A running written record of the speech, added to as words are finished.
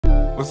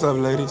What's up,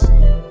 ladies?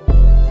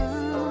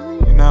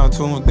 You're now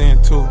tuned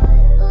in to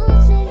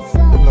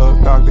the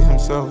love doctor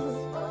himself,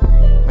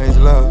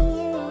 Majorloveee.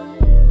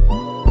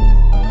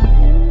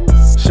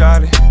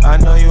 Shawty, I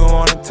know you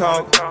wanna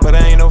talk, but I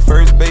ain't no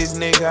first base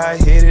nigga, I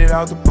hit it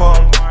out the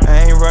park.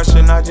 I ain't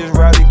rushing, I just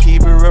rather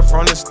keep it real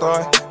from the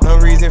start. No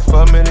reason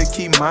for me to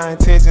keep my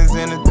intentions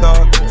in the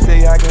dark.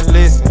 Say I can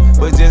listen,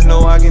 but just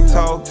know I can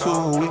talk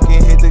too. We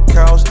can hit the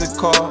couch, the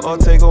car, or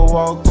take a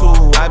walk too.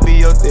 I be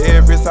your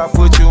therapist, I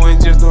put you in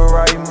just the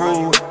right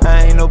mood.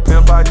 I ain't no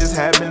pimp, I just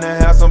happen to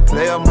have some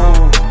player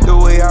move. The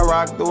way I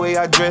rock, the way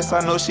I dress,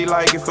 I know she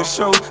like it for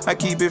sure. I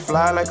keep it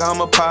fly like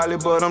I'm a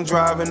pilot, but I'm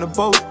driving the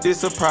boat.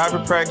 This a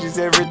private practice,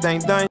 everything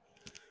done.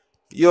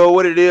 Yo,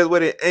 what it is,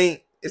 what it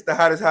ain't. It's the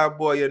hottest hot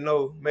boy, you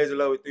know.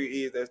 Majorloveee with 3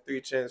 E's. That's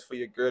 3 chances for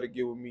your girl to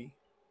get with me.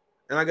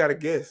 And I got a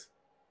guess.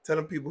 Tell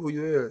them people who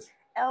you is.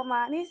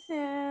 Almonnie.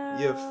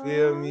 You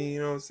feel me?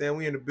 You know what I'm saying?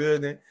 We in the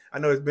building. I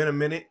know it's been a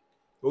minute,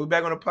 but we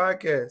back on the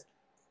podcast.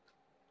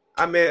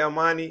 I met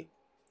Almonnie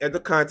at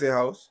the content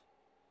house.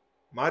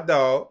 My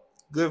dog,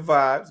 good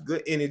vibes,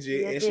 good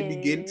energy, and she be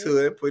getting to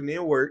it, putting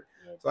in work.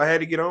 So I had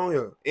to get on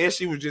here. And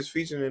she was just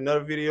featuring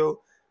another video.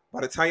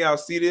 By the time y'all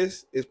see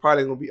this, it's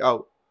probably gonna be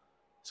out.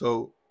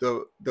 So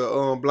the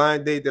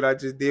blind date that I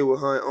just did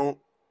with her and Onk,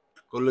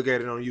 go look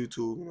at it on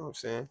YouTube, you know what I'm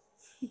saying?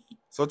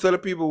 So tell the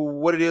people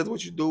what it is,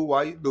 what you do,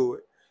 why you do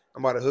it.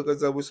 I'm about to hook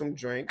us up with some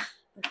drinks.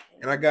 Okay.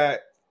 And I got,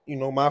 you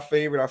know, my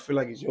favorite, I feel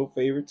like it's your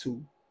favorite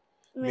too.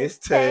 Miss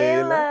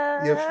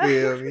Taylor. You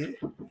feel me?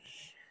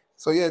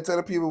 So yeah, tell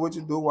the people what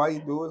you do, why you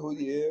do it, who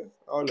you is,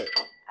 all that.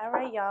 All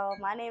right, y'all.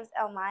 My name is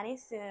Almonnie.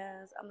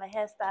 I'm a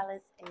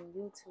hairstylist and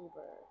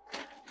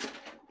YouTuber.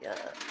 Yeah.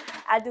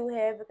 I do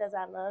hair because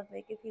I love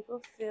making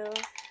people feel,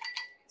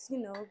 you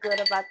know,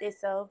 good about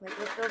themselves, make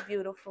them feel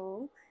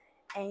beautiful.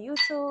 And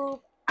YouTube,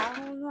 I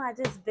don't know, I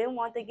just been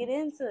wanting to get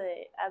into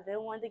it. I've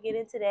been wanting to get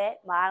into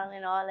that, modeling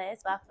and all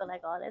that, so I feel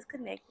like all that's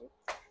connected.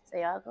 So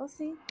y'all go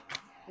see.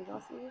 We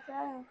gonna see what's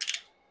up.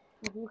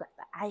 You got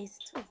the ice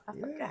too. I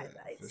forgot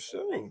the ice. For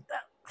sure.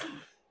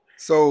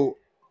 So,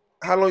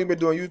 how long you been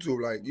doing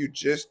YouTube? Like, you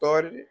just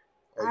started it?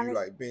 Or you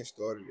like been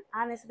started it?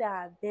 Honestly,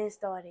 I've been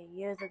started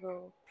years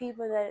ago.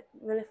 People that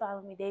really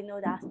follow me, they know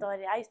that I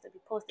started. I used to be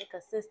posting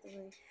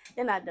consistently.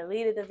 Then I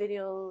deleted the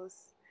videos.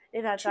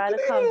 Then I tried to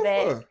come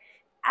back.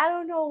 I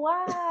don't know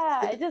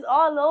why. Just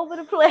all over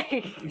the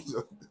place.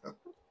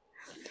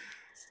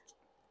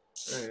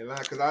 I ain't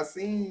lying, cause I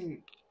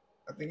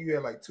think you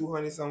had like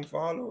 200 something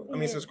followers. I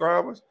mean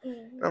subscribers.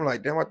 And I'm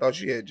like, damn, I thought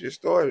you had just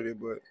started it,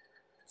 but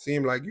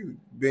seemed like you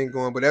been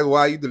going. But that's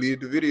why you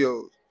deleted the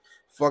videos,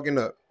 fucking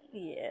up.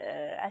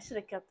 Yeah, I should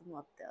have kept them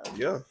up though.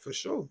 Yeah, for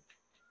sure.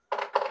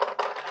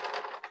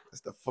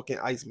 That's the fucking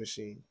ice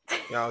machine.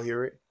 Y'all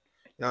hear it?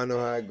 Y'all know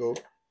how it go.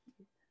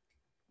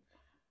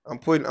 I'm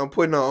putting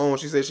her on.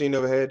 She said she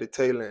never had the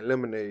Taylor and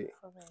lemonade.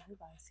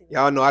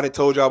 Y'all know I done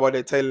told y'all about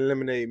that Taylor and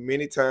lemonade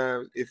many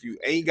times. If you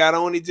ain't got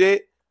on it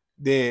yet,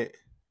 then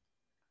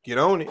get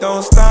on it.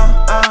 Don't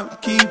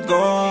stop, keep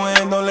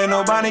going. Don't let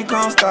nobody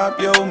come stop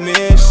your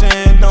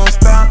mission. Don't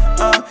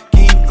stop,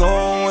 keep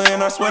going.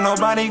 I swear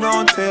nobody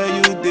gonna tell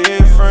you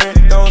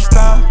different. Don't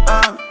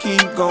stop,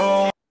 keep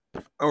going.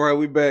 All right,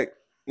 we back.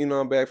 You know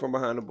I'm back from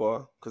behind the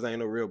bar because I ain't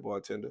no real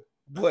bartender.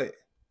 But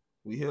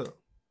we here.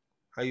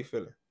 How you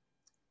feeling?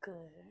 Good.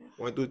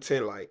 1 through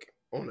 10, like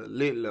on a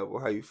lit level,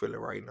 how you feeling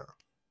right now?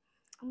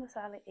 I'm a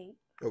solid 8.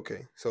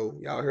 Okay, so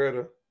y'all heard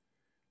her.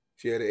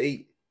 She had an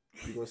 8.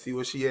 You gonna see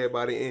what she had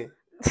by the end.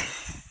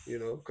 You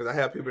know, because I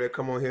have people that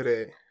come on here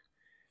that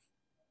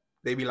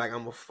they be like,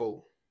 I'm a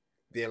 4.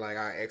 Then like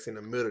I ask in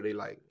the middle, they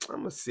like,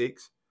 I'm a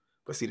 6.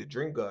 But see, the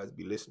drink gods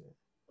be listening.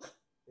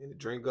 And the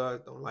drink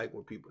gods don't like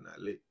when people not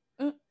lit.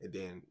 And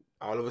then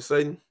all of a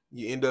sudden,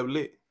 you end up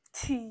lit.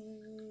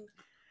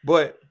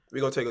 But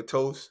we're gonna take a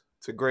toast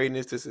to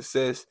greatness, to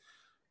success,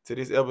 to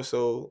this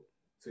episode,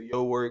 to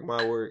your work,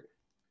 my work,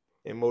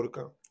 and more to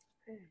come.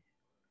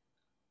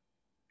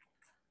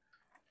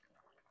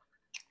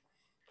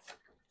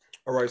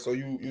 All right, so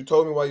you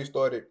told me why you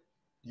started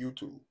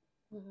YouTube.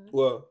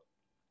 Well,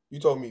 you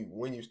told me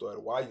when you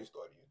started, why you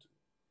started YouTube.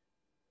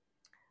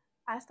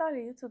 I started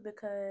YouTube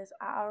because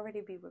I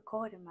already be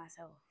recording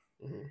myself.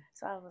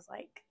 So I was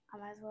like, I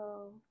might as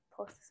well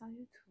post this on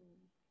YouTube.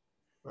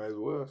 Might as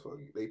well. So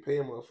they pay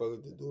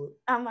motherfuckers to do it.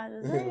 I might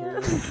as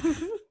well.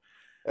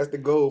 That's the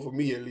goal for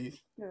me, at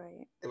least.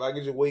 Right. If I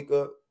could just wake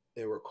up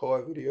and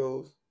record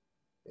videos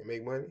and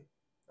make money,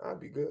 I'd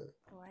be good.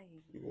 Right.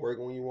 You can work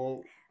when you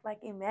want. Like,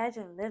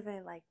 imagine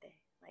living like that.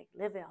 Like,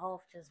 living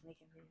off just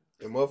making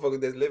videos. And motherfuckers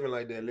that's living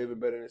like that, living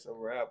better than some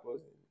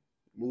rappers and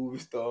movie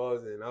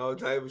stars and all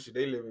type of shit.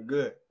 They living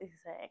good.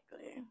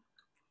 Exactly.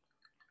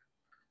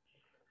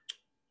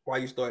 Why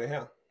you started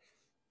hair?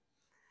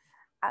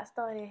 I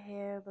started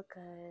hair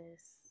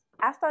because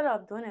I started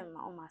off doing it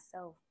on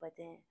myself, but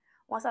then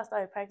once I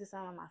started practicing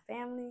on my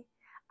family,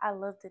 I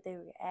looked at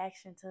their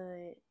reaction to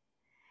it.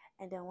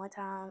 And then one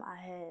time I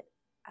had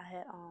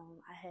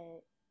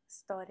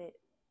started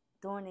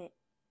doing it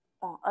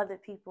on other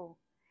people,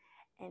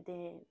 and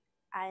then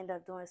I ended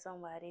up doing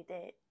somebody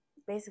that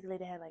basically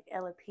they had like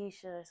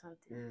alopecia or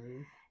something.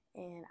 Mm-hmm.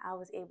 And I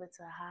was able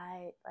to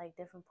hide like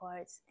different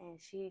parts, and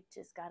she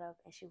just got up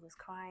and she was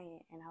crying,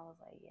 and I was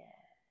like,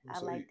 yeah, I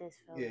So like this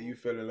feeling. Yeah, you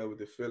fell in love with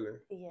the feeling.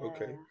 Yeah.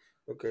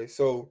 Okay.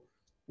 So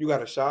you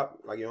got a shop,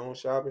 like your own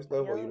shop and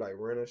stuff, or you Yep. like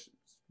rent a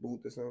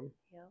booth or something?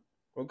 Yep.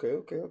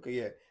 Okay.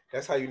 Yeah,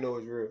 that's how you know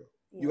it's real.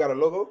 Yeah. You got a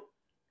logo?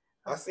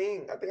 I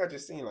think I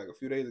just seen like a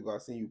few days ago. I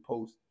seen you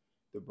post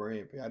the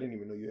brand page. I didn't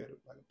even know you had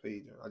like a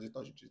page. I just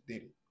thought you just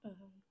did it.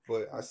 Mm-hmm.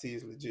 But I see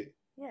it's legit.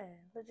 Yeah,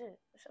 legit.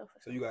 For sure.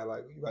 So you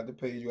got the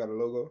page, you got a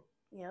logo?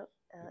 Yep.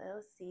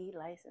 LLC,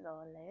 license,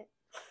 all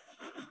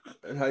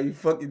that. And how you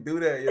fucking do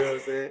that, you know what I'm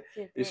saying?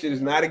 This shit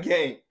is not a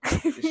game.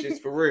 This shit's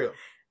for real.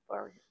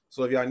 For real.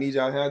 So if y'all need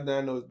y'all hair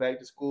done, I know it's back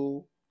to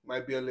school.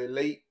 Might be a little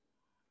late.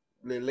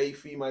 Late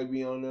fee might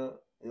be on there.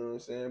 You know what I'm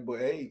saying? But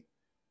hey,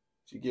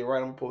 if you get right,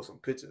 I'm gonna post some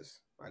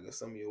pictures. Like of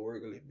some of your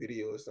work, or like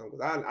video or something.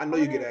 Cause I know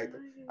you get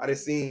active. I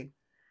just seen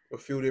a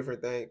few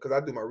different things. Cause I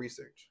do my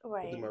research.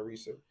 Right. I do my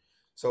research.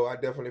 So I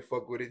definitely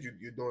fuck with it.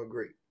 You're doing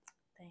great.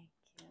 Thank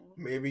you.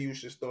 Maybe you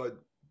should start.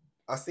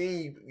 I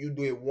seen you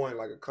did one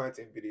like a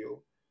content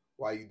video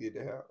while you did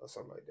the hair or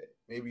something like that.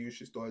 Maybe you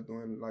should start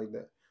doing it like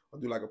that, or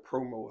do like a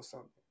promo or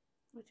something.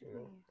 What you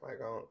mean? Like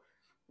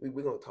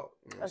we gonna talk.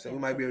 You know what I'm saying? We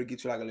Okay. might be able to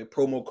get you like a little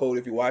promo code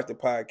if you watch the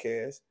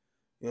podcast.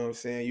 You know what I'm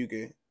saying? You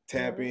can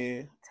tap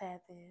in.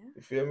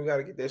 You feel me? We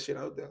gotta get that shit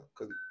out there,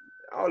 cause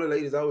all the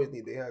ladies always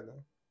need their hair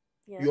done.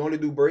 Yeah. You only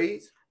do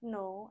braids?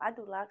 No, I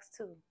do locks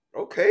too.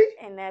 Okay.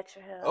 And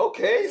natural hair.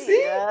 Okay,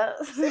 see? Yeah.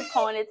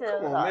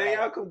 Ponytail. Come on, man.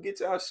 Y'all come get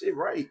y'all shit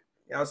right.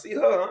 Y'all see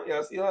her, huh?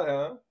 Y'all see her,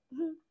 huh?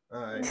 Mm-hmm.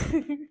 All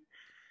right.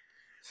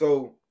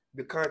 So,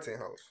 the content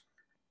house.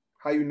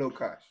 How you know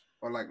Kosh?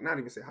 Or like, not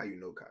even say how you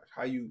know Kosh.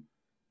 How you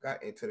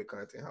got into the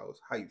content house.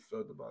 How you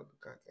felt about the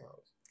content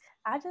house.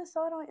 I just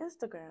saw it on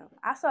Instagram.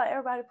 I saw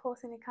everybody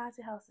posting in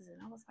content houses, and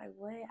I was like,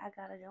 what? I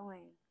gotta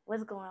join.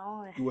 What's going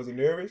on? You wasn't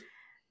nervous?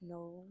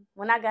 No.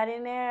 When I got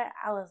in there,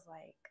 I was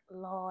like,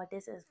 Lord,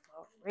 this is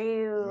for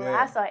real.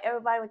 Yeah. I saw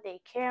everybody with their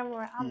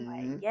camera. I'm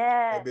like,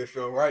 yeah. That bit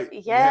felt right.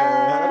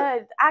 Yeah.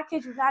 I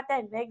kid you not,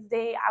 that next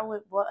day, I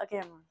went bought a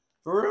camera.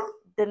 For real?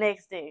 The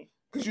next day.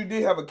 Because you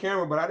did have a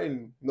camera, but I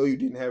didn't know you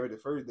didn't have it the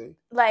first day.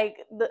 Like,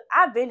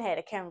 I've been had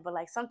a camera, but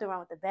like something wrong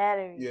with the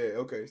battery. Yeah,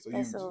 okay. So you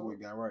just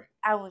went got right.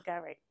 I went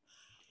got right.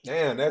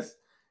 Damn, I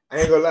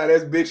ain't gonna lie,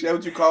 that's big shit. That's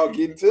what you call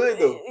getting to it,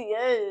 though.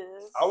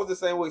 Yes. I was the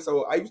same way.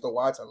 So I used to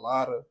watch a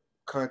lot of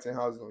content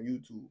houses on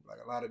YouTube, like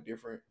a lot of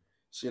different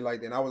shit like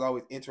that. And I was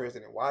always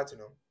interested in watching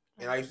them.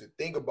 And I used to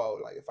think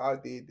about, like, if I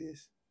did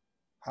this,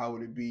 how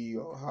would it be,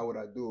 or how would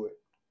I do it?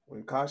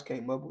 When Kosh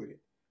came up with it,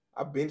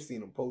 I've been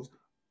seeing him post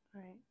it.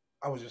 Right.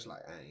 I was just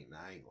like, I ain't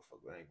gonna fuck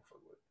with it.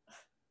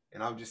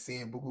 And I'm just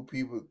seeing buku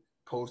people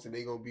posting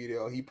they gonna be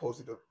there, or he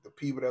posted the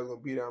people that was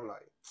gonna be there. I'm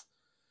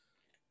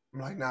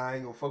like, nah, I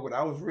ain't gonna fuck with it.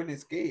 I was really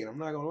scared. I'm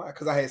not gonna lie.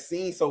 Because I had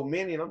seen so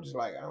many, and I'm just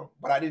like,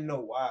 but I didn't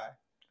know why.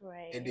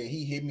 Right. And then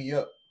he hit me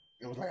up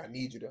and was like, I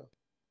need you though.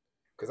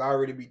 Because I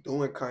already be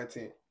doing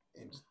content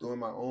and just doing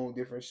my own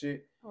different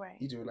shit. Right.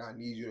 He just was like, I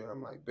need you. And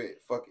I'm like,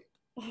 bet, fuck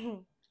it.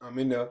 I'm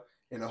in there.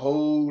 And the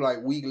whole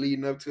like week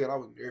leading up to it, I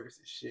was nervous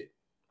as shit.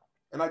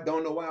 And I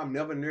don't know why. I'm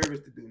never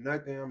nervous to do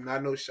nothing. I'm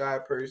not no shy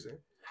person.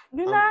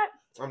 You're not?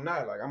 I'm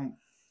not. Like,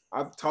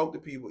 I've talked to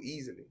people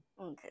easily.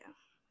 Okay.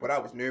 But I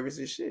was nervous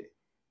as shit.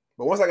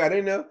 But once I got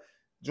in there,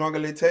 drunk a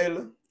little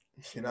Taylor,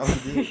 you know,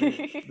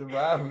 the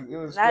vibe, it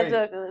was not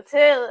drunk a little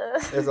Taylor.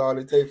 That's all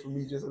it takes for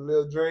me, just a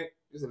little drink,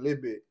 just a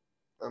little bit.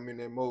 I'm in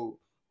that mode. All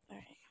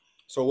right.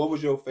 So what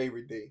was your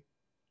favorite day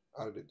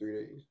out of the 3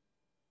 days?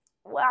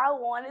 Well, I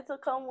wanted to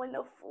come when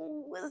the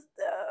food was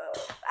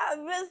done. I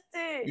missed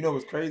it. You know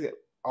what's crazy?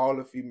 All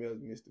the females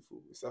missed the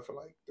food, except for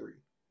like 3.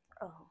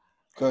 Oh.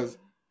 Because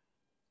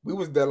we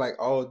was there like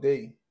all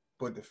day,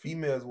 but the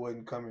females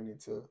wasn't coming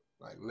until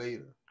like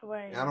later.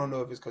 Right. And I don't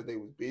know if it's because they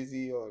was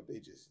busy or if they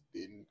just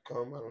didn't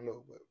come. I don't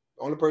know. But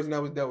the only person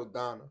that was there was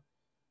Donna.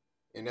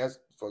 And that's,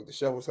 fuck, the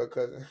chef was her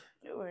cousin.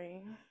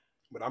 Right.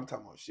 But I'm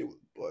talking about shit was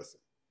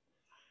busting.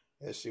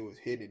 That shit was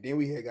hitting. Then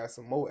we had got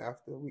some more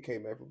after we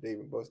came back from Dave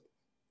and Buster's.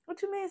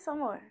 What you mean some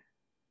more?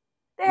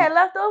 They had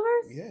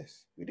leftovers?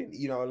 Yes. We didn't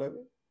eat all of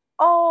it.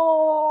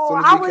 Oh,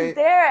 I was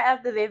there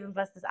after Dave and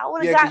Buster's. I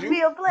would have got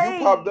me a plate.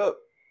 You popped up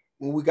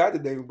when we got to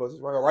Dave and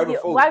Buster's, right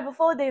before. Right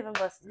before Dave and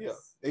Buster's. Yeah.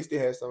 They still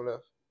had some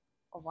left.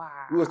 Wow.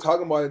 We was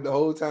talking about it the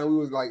whole time. We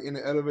was like in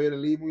the elevator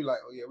leaving. We like,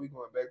 oh yeah, we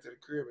going back to the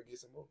crib and get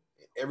some more.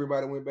 And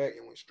everybody went back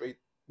and went straight.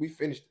 We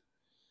finished it.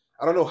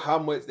 I don't know how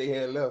much they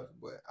had left,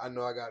 but I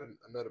know I got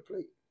another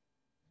plate.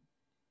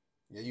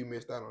 Yeah, you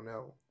missed out on that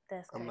one.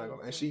 That's crazy. I'm not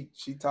gonna. And she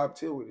top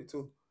tier with it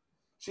too.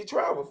 She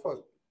travel, fuck.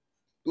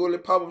 Do a little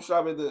pop up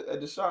shop at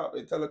the shop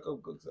and tell her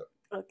come cook up.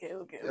 Okay.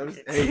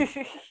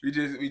 Hey,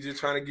 we just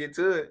trying to get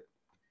to it.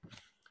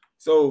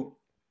 So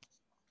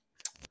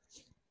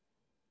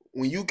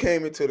when you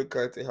came into the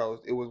content house,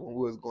 it was when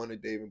we was going to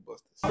Dave and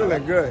Buster's.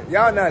 Feeling good.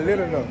 Y'all not lit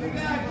enough. We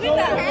not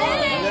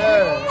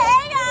yeah.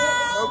 Hey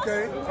y'all.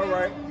 Okay, all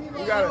right.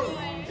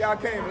 Y'all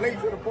came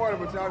late to the party,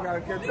 but y'all gotta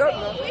catch up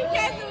now. We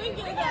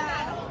catch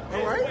up.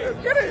 All right,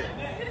 let's get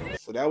it.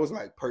 So that was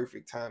like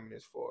perfect timing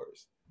as far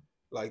as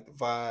like the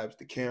vibes,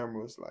 the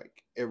cameras, like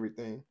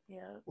everything.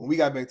 Yeah. When we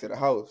got back to the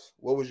house,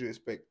 what was you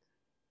expecting?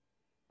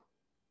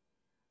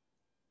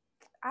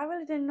 I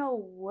really didn't know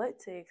what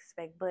to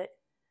expect, but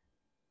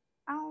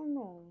I don't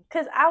know.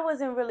 Because I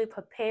wasn't really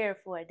prepared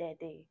for it that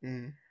day.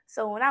 Mm-hmm.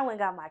 So when I went and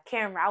got my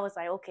camera, I was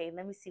like, okay,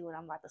 let me see what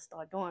I'm about to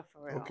start doing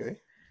for real.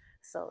 Okay.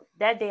 So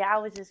that day I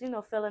was just,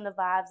 feeling the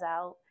vibes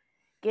out,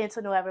 getting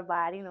to know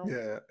everybody,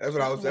 Yeah, that's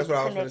what I was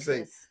gonna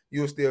say.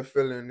 You were still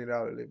feeling it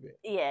out a little bit.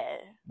 Yeah.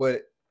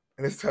 But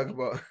let's talk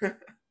about I'm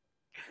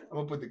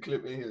gonna put the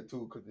clip in here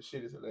too, because the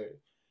shit is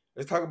hilarious.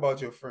 Let's talk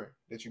about your friend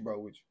that you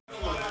brought with you.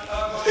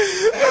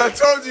 I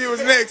told you it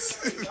was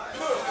next.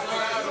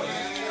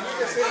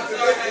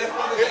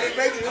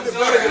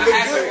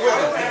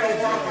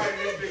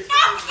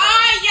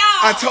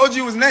 I told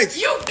you it was next.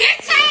 You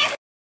bitch.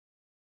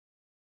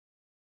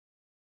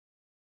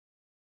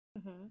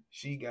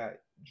 She got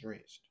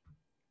drenched.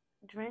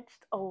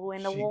 Drenched? Oh,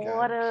 in the she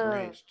water. Got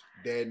drenched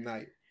that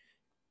night.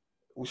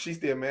 Was she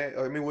still mad?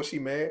 I mean, was she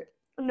mad?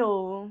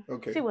 No.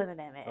 Okay. She wasn't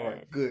that mad. All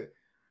right, good.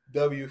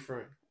 W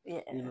friend. Yeah.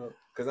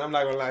 Because I'm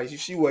not gonna lie,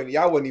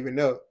 y'all wasn't even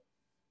up.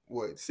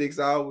 What, 6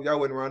 hours? Y'all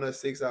wasn't around us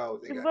 6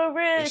 hours. For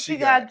real, she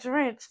got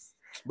drenched.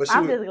 But she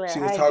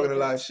was talking a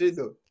lot of shit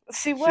though.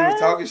 She was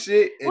talking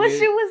shit. And what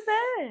she was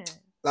saying?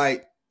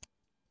 Like,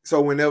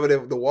 so whenever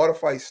the water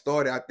fight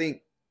started, I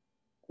think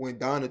when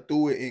Donna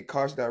threw it in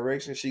Karsh's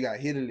direction, she got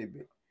hit a little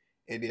bit.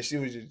 And then she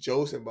was just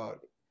joking about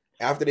it.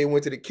 After they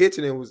went to the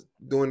kitchen and was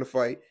doing the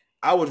fight,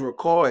 I was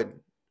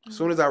recording. As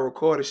soon as I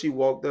recorded, she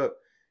walked up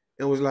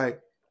and was like,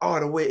 oh,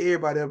 the way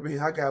everybody up in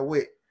here, I got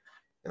wet.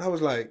 And I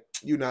was like,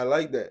 you not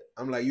like that.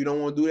 I'm like, you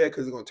don't want to do that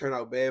because it's going to turn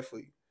out bad for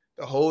you.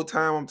 The whole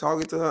time I'm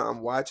talking to her,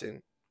 I'm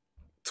watching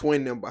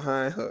twin them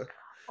behind her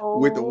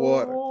with the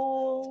water.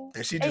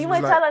 And she just and you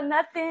was wouldn't like, tell her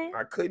nothing?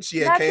 I couldn't. She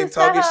came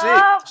talking shit.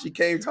 Up. She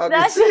came talking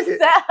shit.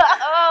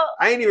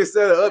 I ain't even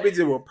set her up. It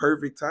just was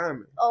perfect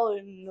timing. Oh,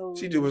 no.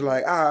 She just was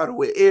like, the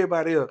way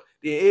everybody up.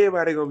 Then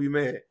everybody going to be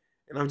mad.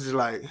 And I'm just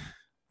like,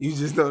 you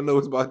just don't know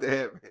what's about to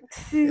happen.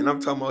 And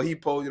I'm talking about he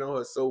posed on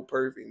her so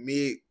perfect,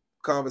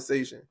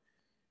 mid-conversation.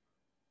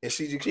 And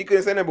she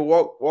couldn't say nothing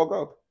but walk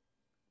off.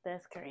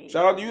 That's crazy.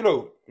 Shout out to you,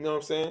 though. You know what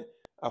I'm saying?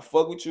 I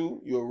fuck with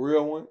you. You're a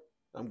real one.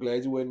 I'm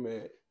glad you wasn't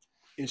mad.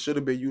 It should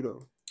have been you,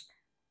 though.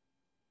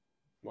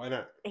 Why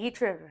not? He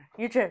tripping.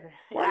 You tripping.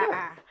 Why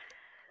not?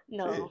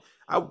 No.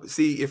 I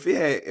see if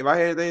I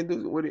had anything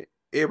to do with it,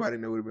 everybody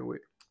would have been wet.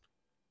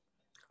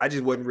 I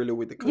just wasn't really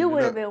with the cleaning. You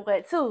would have been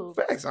wet too.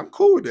 Facts. I'm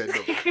cool with that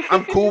though.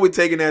 I'm cool with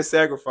taking that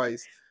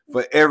sacrifice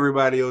for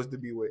everybody else to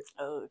be wet.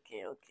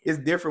 Okay. It's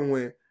different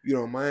when you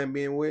don't mind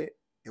being wet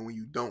and when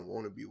you don't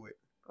want to be wet.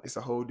 Right. It's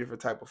a whole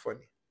different type of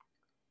funny.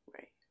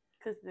 Right.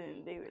 Because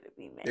then they would have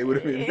been mad. They would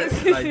have been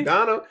mad. Like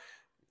Donna,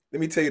 let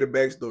me tell you the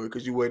backstory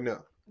because you wasn't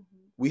up.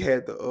 We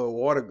had the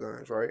water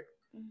guns, right?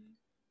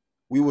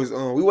 We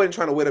wasn't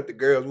trying to wet up the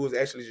girls. We was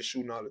actually just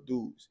shooting all the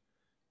dudes.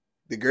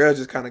 The girls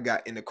just kind of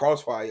got in the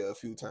crossfire a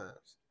few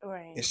times.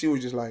 Right. And she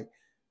was just like,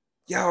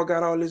 y'all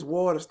got all this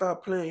water.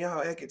 Stop playing.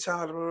 Y'all acting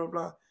childish, blah, blah,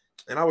 blah.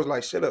 And I was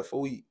like, shut up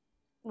before we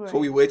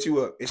wet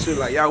you up. And she was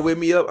like, y'all wet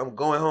me up. I'm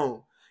going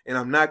home. And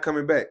I'm not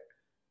coming back.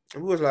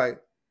 And we was like,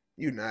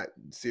 you not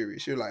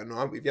serious. She was like, no,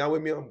 if y'all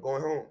wet me up, I'm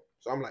going home.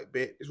 So I'm like,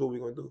 bet, this is what we're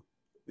going to do.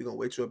 We're going to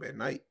wet you up at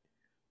night.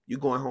 You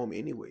going home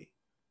anyway.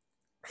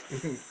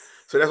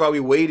 So that's why we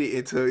waited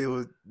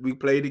until we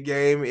played the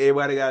game.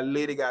 Everybody got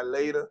lit. It got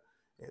later.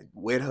 And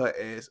wet her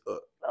ass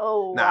up.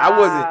 Oh, now,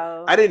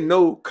 wow. I didn't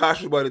know Kosh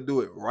was about to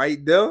do it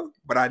right there,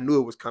 but I knew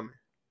it was coming.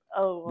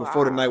 Oh, wow.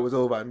 Before the night was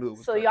over, I knew it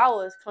was coming. So y'all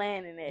was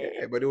planning it.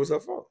 Yeah, but it was her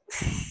fault.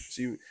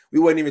 We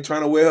wasn't even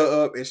trying to wear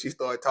her up, and she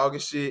started talking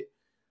shit.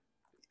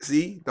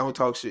 See? Don't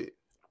talk shit.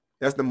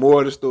 That's the moral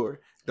of the story.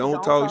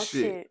 Don't talk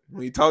shit.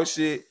 When you talk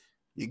shit,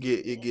 you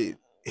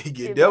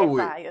get dealt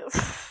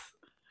with.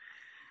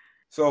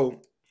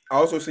 So, I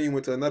also seen you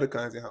went to another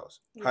content house.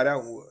 Yes. How that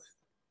one was?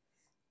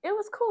 It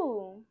was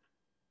cool.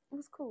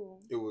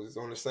 It was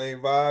on the same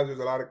vibes. There's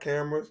a lot of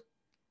cameras.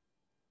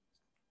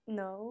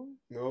 No.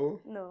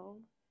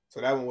 So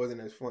that one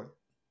wasn't as fun.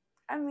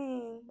 I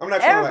mean, I'm not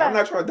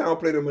trying to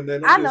downplay them or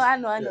nothing. I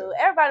know.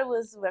 Everybody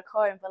was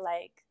recording, but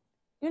like,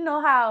 do you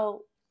know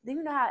how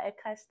at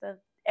Custa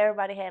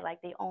everybody had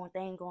like their own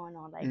thing going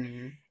on, like.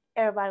 Mm-hmm.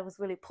 Everybody was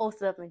really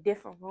posted up in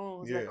different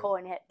rooms,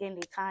 recording, getting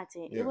their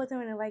content. Yeah. It wasn't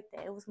really like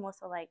that. It was more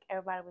so like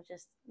everybody was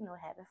just,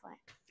 having fun.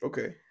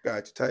 Okay,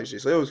 gotcha. Type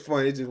shit. So it was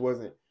fun. It just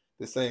wasn't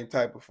the same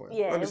type of fun.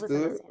 Yeah,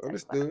 understood.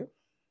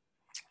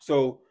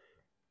 So,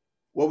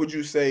 what would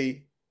you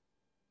say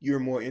you're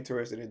more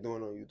interested in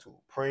doing on YouTube?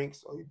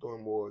 Pranks, or you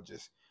doing more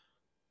just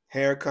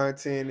hair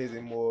content? Is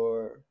it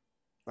more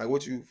like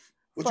what you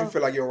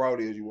feel like your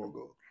route is? You want to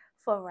go?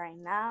 For right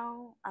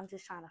now, I'm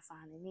just trying to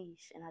find a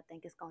niche, and I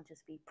think it's going to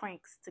just be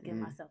pranks to get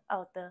myself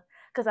out there,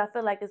 because I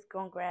feel like it's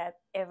going to grab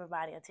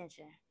everybody's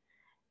attention.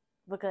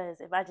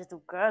 Because if I just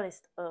do girly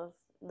stuff,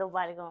 no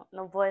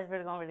boys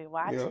really going to really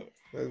watch it.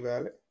 That's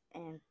valid.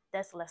 And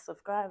that's less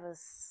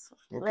subscribers,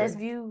 less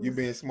views. You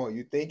being smart.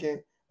 You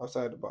thinking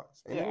outside the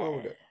box. Ain't nothing wrong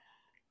with that.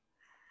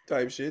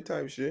 Type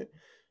shit.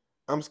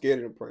 I'm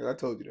scared of the prank. I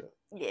told you that.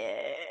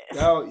 Yeah.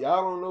 Y'all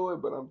don't know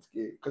it, but I'm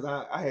scared because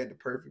I had the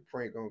perfect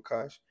prank on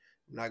Kosh.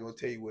 I'm not gonna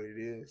tell you what it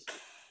is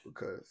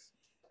because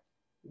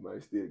you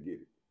might still get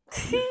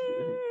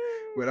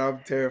it. But I'm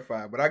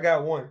terrified. But I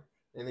got one,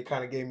 and it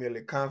kind of gave me a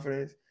little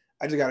confidence.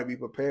 I just gotta be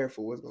prepared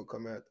for what's gonna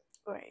come after.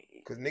 Right.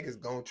 Because niggas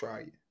gonna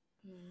try you.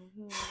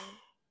 Mm-hmm.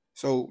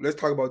 So let's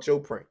talk about your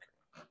prank.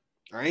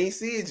 I ain't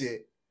see it yet,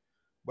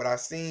 but I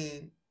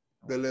seen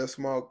the little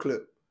small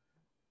clip.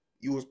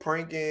 You was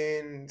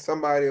pranking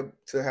somebody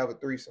to have a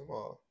threesome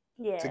or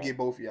to get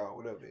both of y'all,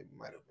 whatever it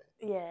might have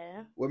been.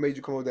 Yeah. What made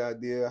you come up with the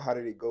idea? How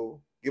did it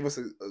go? Give us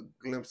a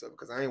glimpse of it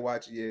because I ain't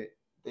watched it yet.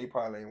 They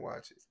probably ain't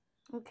watched it.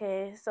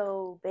 Okay,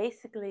 so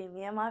basically,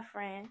 me and my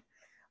friend,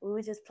 we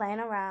were just playing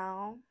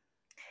around,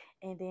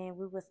 and then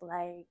we was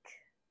like,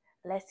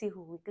 let's see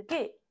who we could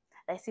get.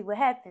 Let's see what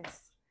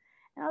happens.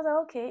 And I was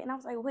like, okay. And I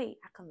was like, wait,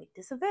 I can make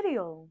this a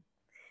video.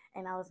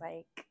 And I was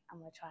like, I'm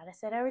going to try to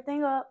set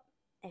everything up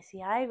and see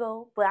how it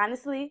go. But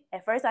honestly,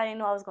 at first I didn't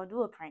know I was going to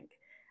do a prank.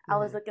 I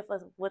was looking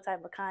for what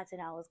type of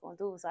content I was going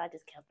to do. So I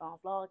just kept on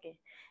vlogging.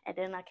 And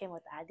then I came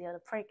with the idea of the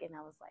prank. And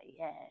I was like,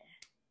 yeah,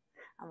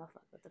 I'm going to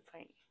fuck with the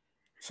prank.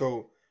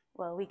 So.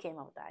 Well, we came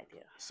up with the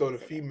idea. So the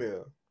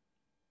female.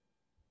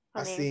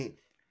 I seen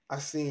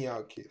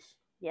y'all kiss.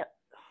 Yep.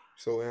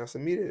 So answer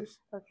me this.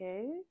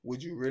 Okay.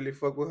 Would you really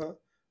fuck with her?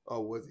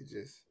 Or was it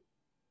just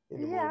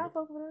in the moment? I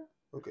fuck with her.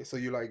 Okay, so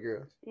you like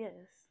girls? Yes.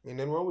 Ain't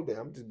nothing wrong with that.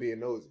 I'm just being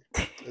nosy.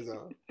 That's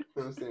all. You know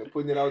what I'm saying?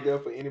 Putting it out there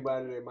for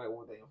anybody that might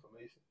want that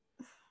information.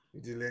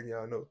 Just letting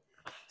y'all know.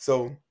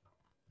 So,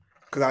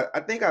 because I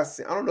think I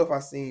don't know if I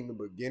seen the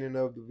beginning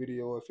of the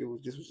video or if it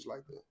was just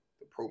like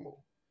the promo.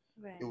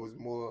 Right. It was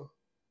more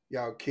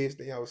y'all kissed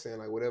and y'all was saying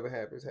like whatever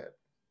happens, happens.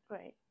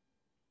 Right.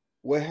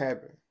 What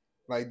happened?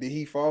 Like, did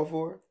he fall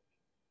for it?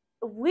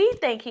 We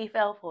think he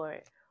fell for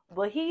it,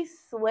 but he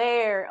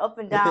swear up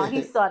and down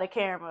he saw the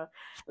camera.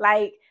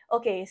 Like,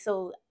 okay,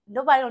 so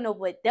nobody don't know,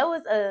 but there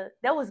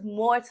was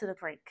more to the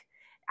prank.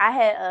 I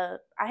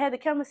had the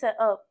camera set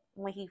up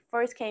when he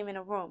first came in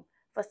the room.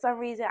 For some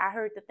reason, I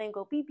heard the thing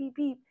go beep beep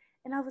beep,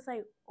 and I was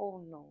like,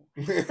 oh no.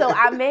 So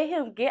I made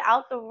him get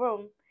out the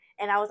room,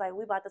 and I was like,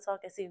 we about to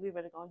talk and see if we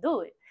really gonna do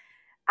it.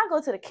 I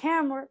go to the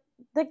camera,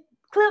 the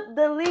clip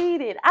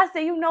deleted. I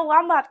said, you know,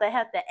 I'm about to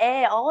have to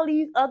add all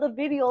these other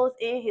videos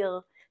in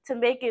here to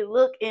make it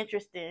look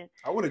interesting.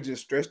 I would have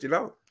just stretched it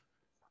out.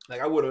 Like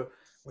I would have,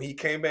 when he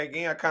came back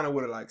in, I kind of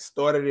would have like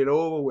started it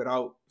over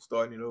without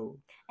starting it over.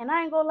 And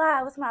I ain't gonna lie,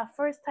 it was my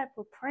first type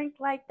of prank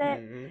like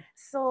that. Mm-hmm.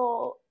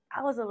 So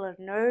I was a little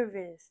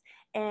nervous.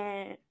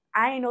 And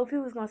I didn't know if he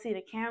was gonna see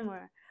the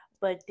camera.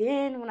 But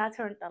then when I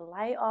turned the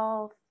light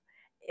off,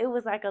 it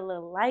was like a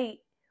little light.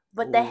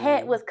 But the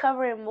hat was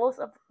covering most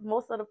of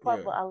the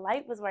part, but a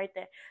light was right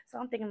there. So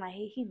I'm thinking like,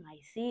 hey, he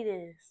might see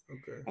this.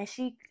 Okay. And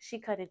she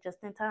cut it just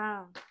in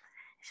time.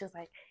 She was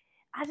like,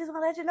 I just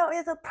want to let you know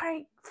it's a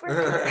prank.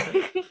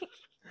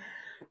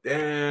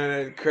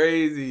 Damn, that's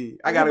crazy.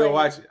 I gotta go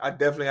watch it. I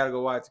definitely gotta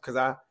go watch it because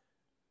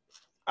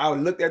I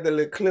looked at the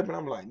little clip and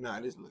I'm like, nah,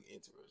 this look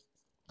interesting.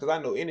 Because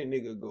I know any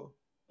nigga go.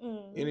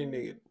 Mm-hmm. Any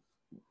nigga.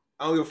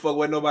 I don't give a fuck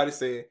what nobody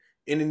said.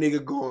 Any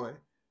nigga going.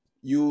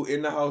 You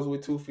in the house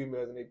with two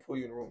females and they pull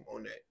you in the room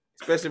on that.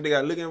 Especially if they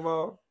got liquor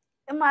involved.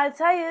 I might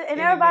tell you, and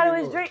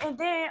everybody was drinking. And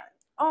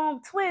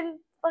then Twin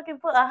fucking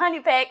put a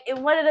honey pack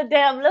in one of the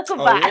damn liquor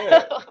bottles.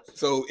 Yeah.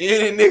 So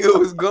any nigga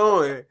was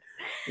going,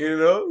 you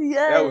know?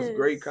 Yes. That was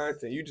great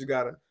content. You just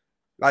gotta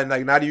like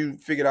now that you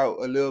figured out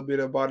a little bit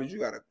about it, you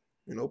gotta,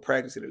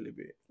 practice it a little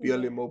bit. Be a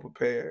little more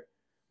prepared.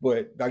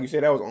 But like you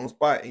said, that was on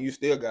spot and you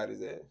still got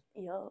his ass.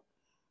 Yup.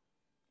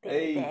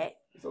 Hey,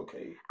 it's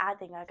okay. I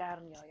think I got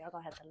him, y'all. Y'all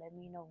gonna have to let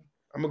me know.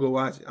 I'm gonna go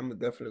watch it. I'm gonna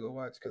definitely go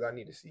watch it because I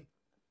need to see.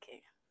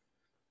 Okay.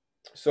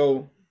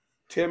 So,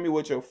 tell me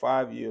what your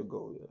 5-year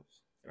goal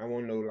is. I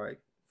want to know, like,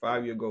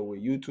 5-year goal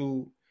with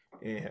YouTube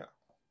and hair.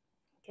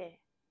 Okay.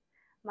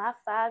 My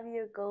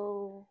 5-year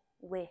goal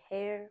with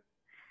hair,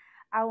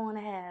 I want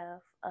to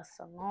have a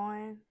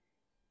salon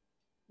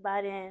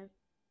by then.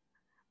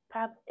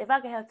 If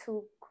I could have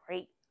 2,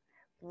 great.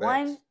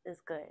 Thanks. 1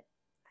 is good,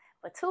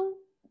 but 2,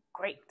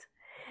 great.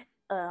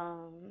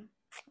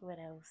 What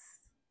else?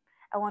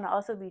 I want to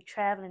also be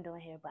traveling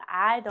doing hair, but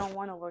I don't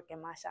want to work in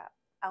my shop.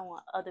 I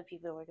want other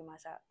people to work in my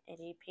shop, and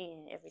they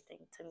paying everything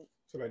to me.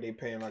 So like they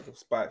paying like a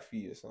spot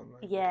fee or something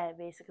like that? Yeah,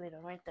 basically the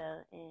rent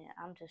there, and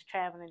I'm just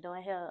traveling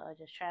doing hair or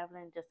just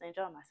traveling just to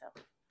enjoy myself.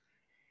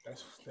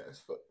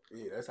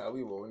 That's how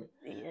we want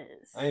it.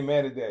 Yes. I ain't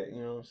mad at that,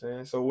 you know what I'm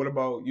saying? So what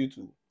about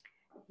YouTube?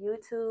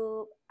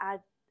 YouTube,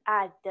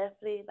 I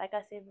definitely, like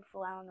I said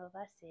before, I don't know if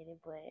I said it,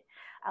 but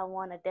I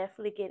want to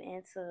definitely get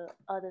into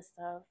other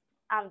stuff.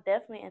 I'm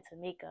definitely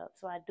into makeup,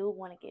 so I do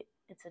want to get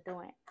into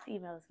doing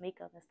females'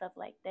 makeup and stuff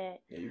like that.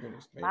 Yeah, you can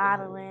explain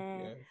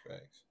modeling,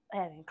 facts.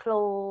 Having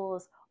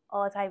clothes,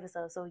 all type of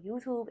stuff. So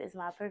YouTube is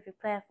my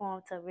perfect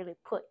platform to really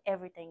put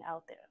everything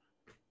out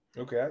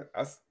there. Okay,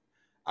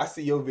 I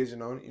see your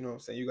vision on it. You know what I'm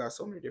saying? You got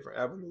so many different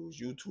avenues.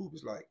 YouTube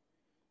is like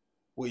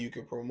where you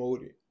can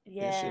promote it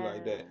and shit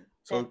like that.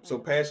 So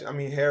passion. I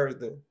mean, hair is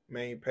the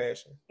main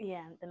passion.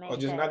 Yeah, the main. Or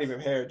just passion. not even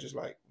hair, just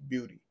like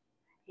beauty.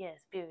 Yes,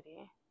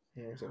 beauty.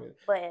 You know what I'm saying?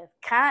 But if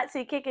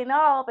content kicking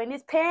off and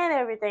it's paying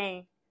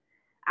everything,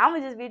 I'm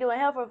gonna just be doing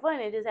hair for fun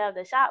and just have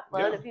the shop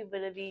for other people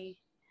to be.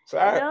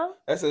 So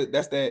that's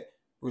that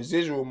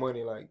residual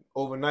money, like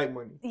overnight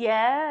money.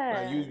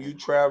 Yeah. Like you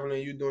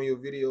traveling, you doing your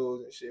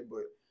videos and shit,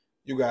 but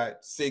you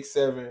got 6,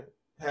 7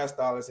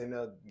 hairstylists in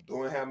there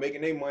doing hair,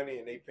 making their money,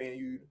 and they paying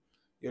you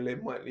your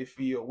little monthly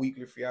fee or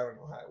weekly fee. I don't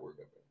know how it works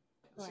up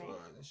there. Right.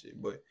 And shit.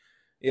 But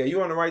yeah,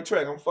 you on the right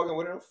track. I'm fucking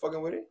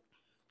with it.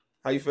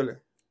 How you feeling?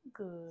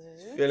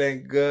 Good.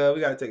 Feeling good.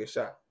 We gotta take a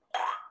shot.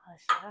 A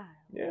shot?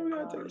 Yeah, we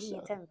gotta take a shot. You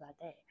didn't tell me about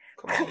that.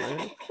 Come on,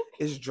 man.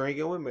 It's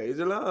drinking with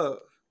Majorloveee.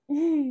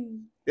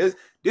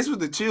 This was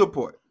the chill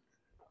part,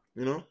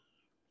 you know,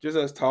 just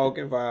us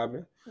talking,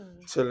 vibing,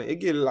 chilling. It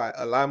get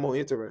a lot more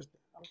interesting.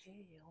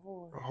 Okay,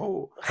 a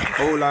whole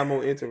lot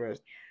more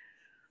interesting.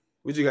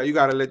 What you got? You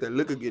gotta let the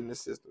liquor get in the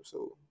system,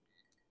 so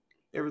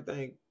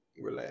everything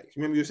relax.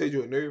 Remember you said you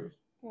were nervous.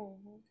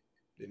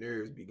 The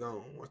nerves be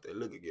gone once that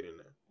liquor get in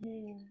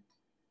there.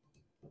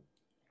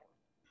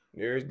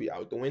 Nerves be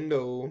out the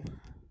window.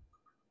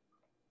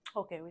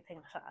 Okay, we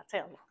taking a shot.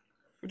 Tell me.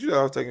 What you thought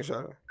I was taking a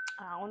shot of?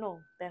 I don't know.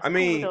 That's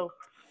cool, though.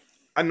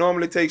 I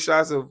normally take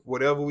shots of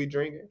whatever we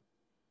drinking.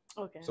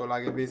 Okay. So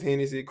like if it's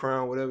Hennessy,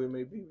 Crown, whatever it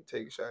may be, we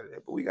take a shot of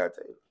that. But we got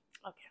Taylor.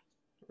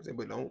 Okay.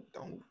 But don't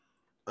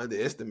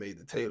underestimate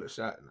the Taylor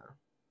shot now.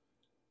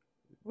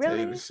 Really?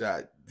 Taylor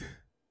shot.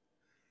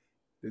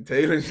 The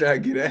Taylor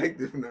shot get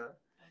active now.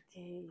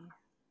 Okay.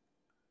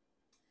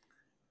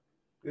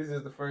 This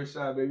is the first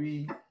shot,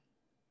 baby.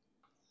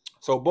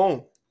 So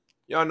boom.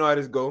 Y'all know how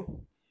this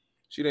go.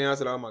 She done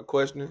answered all my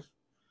questions.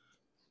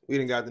 We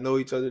done got to know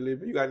each other a little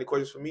bit. You got any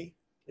questions for me?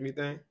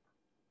 Anything?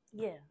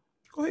 Yeah.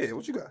 Go ahead.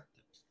 What you got?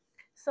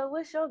 So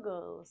what's your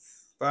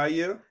goals? 5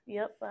 years?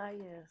 Yep, 5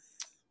 years.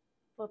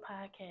 For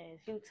podcast,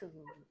 YouTube,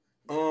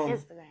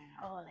 Instagram,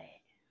 all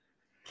that.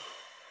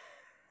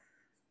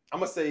 I'm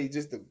going to say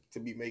just to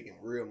be making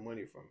real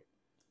money from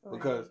it. Right.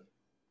 Because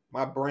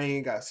my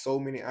brain got so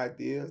many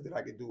ideas that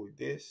I could do with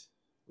this.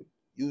 With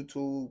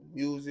YouTube,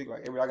 music,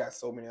 like I got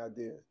so many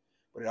ideas.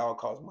 But it all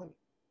costs money.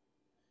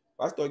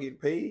 If I start getting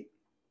paid,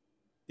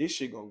 this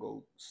shit gonna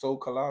go so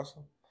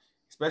colossal.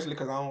 Especially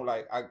because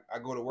I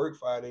go to work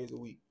 5 days a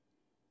week.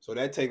 So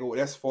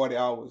that's 40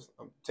 hours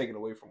I'm taking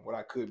away from what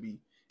I could be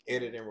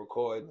editing,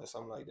 recording, or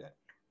something like that.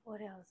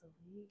 40 hours a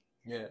week?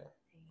 Yeah,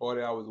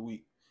 40 hours a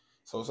week.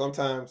 So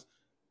sometimes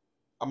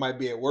I might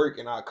be at work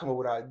and I'll come up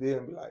with an idea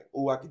and be like,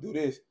 oh, I could do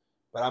this,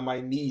 but I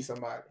might need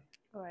somebody.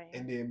 Right.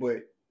 And then,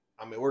 but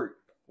I'm at work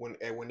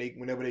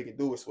whenever they can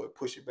do it, so it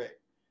push it back.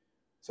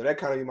 So that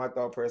kind of be my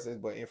thought process.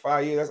 But in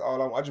 5 years, that's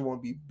all I want. I just want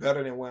to be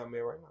better than where I'm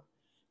at right now.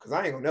 Because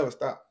I ain't going to never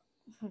stop.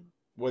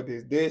 Whether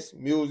it's this,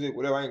 music,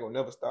 whatever, I ain't going to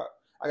never stop.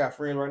 I got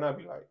friends right now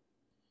be like,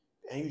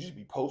 dang, you just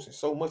be posting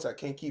so much I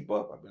can't keep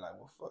up. I be like,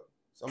 well, fuck.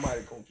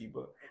 Somebody going to keep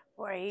up.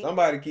 Right.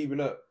 Somebody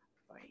keeping up.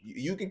 Right.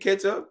 You can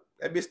catch up.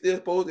 That bitch still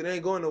posted. It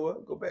ain't going nowhere.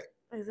 Go back.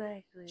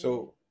 Exactly.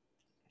 So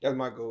that's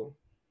my goal.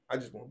 I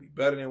just want to be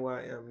better than where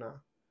I am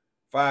now.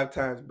 5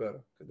 times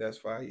better. Because that's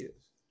 5 years.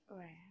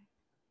 Right.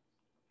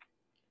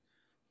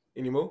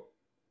 Any more?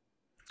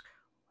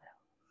 Well,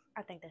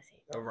 I think that's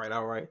it. All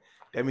right.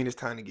 That means it's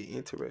time to get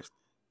interested.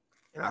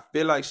 And I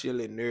feel like she a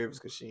little nervous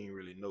because she ain't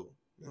really know.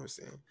 You know what I'm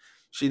saying?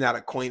 She not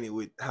acquainted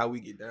with how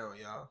we get down,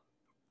 y'all.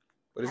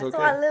 But it's okay. I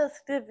saw a little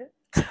snippet.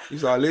 You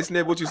saw a little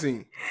snippet? What you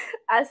seen?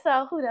 I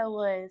saw who that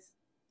was.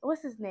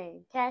 What's his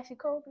name? Cash and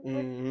Kobe?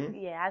 Mm-hmm.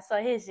 Yeah, I saw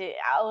his shit.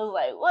 I was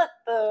like, what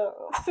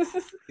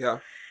the? Yeah.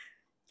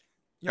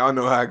 Y'all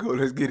know how I go.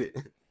 Let's get it.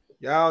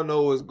 Y'all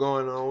know what's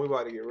going on. We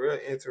about to get real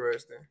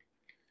interesting.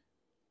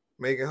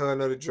 Making her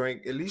another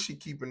drink. At least she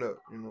keeping up,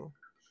 you know.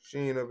 She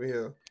ain't up in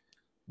here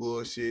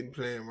bullshitting,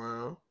 playing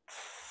around.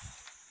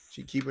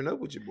 She keeping up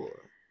with your boy.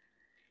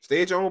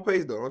 Stay at your own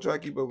pace, though. Don't try to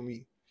keep up with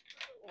me.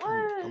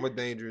 What? I'm a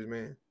dangerous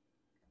man.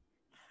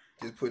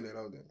 Just putting it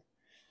out there.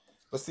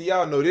 But see,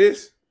 y'all know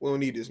this. We don't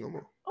need this no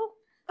more. Oh.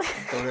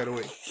 Throw that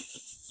away.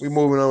 We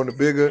moving on to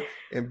bigger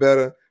and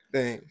better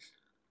things.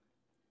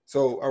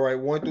 So, all right,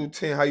 1 through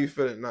 10, how you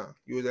feeling now?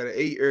 You was at an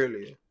 8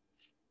 earlier.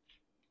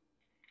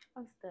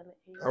 I'm still at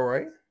 8. All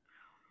right.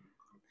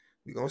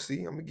 We gonna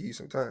see. I'm gonna give you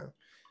some time.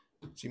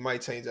 She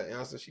might change her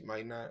answer. She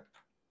might not.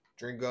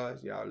 Drink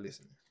guards, y'all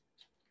listening.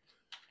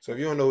 So if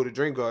you don't know who the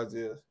drink guards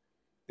is,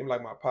 them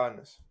like my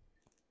partners.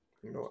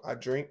 You know, I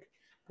drink.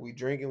 We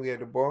drinking. We at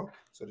the bar.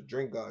 So the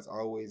drink guards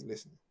always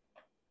listening.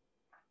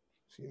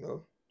 So, you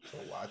know. So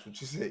watch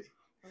what you say.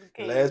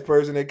 Okay. The last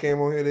person that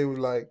came on here, they was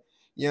like,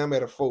 "Yeah, I'm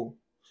at a 4.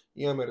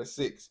 Yeah, I'm at a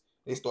 6."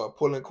 They start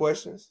pulling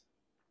questions,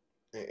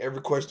 and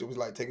every question was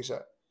like, "Take a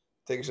shot.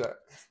 Take a shot.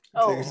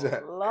 Take a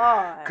shot."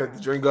 Lord. Because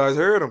the drink guards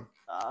heard them.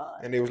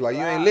 And they was like,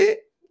 "You ain't lit?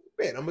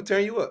 Man, I'm going to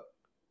turn you up."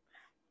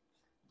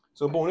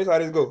 So, boom, this how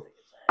this go.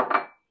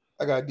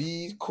 I got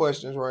these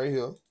questions right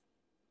here.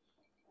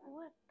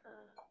 What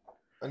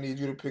the? I need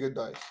you to pick a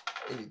dice.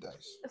 Any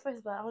dice. First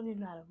of all, I don't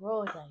even know how to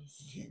roll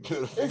dice. You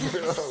better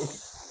figure it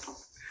out.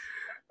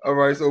 All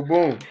right, so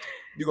boom.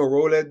 You gonna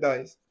roll that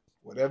dice.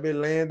 Whatever it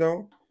land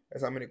on,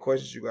 that's how many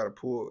questions you gotta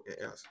pull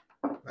and answer.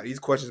 Now these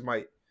questions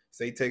might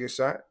say take a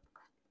shot.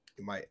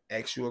 It might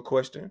ask you a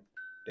question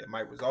that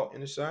might result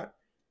in a shot.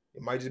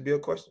 It might just be a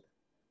question.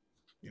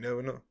 You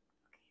never know.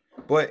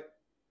 But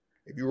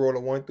if you roll a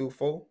 1 through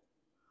 4,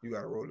 you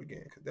gotta roll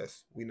again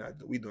because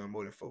we doing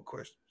more than 4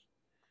 questions.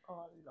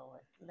 Oh Lord,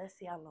 let's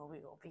see how long we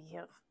gonna be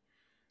here.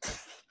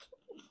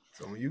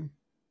 It's on you.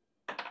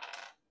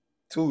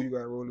 2, you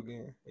gotta roll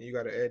again, and you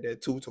gotta add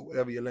that 2 to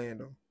whatever you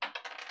land on.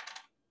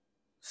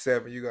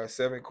 7, you got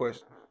 7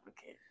 questions.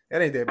 Okay.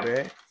 That ain't that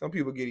bad. Some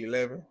people get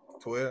 11,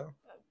 12.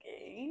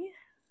 Okay.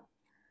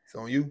 It's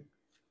on you.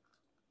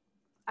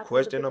 I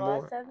Question number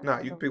 1. 7? Nah,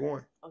 you can pick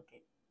one.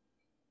 Okay.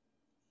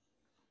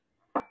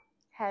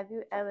 Have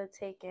you ever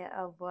taken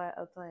or bought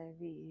a Plan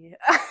B?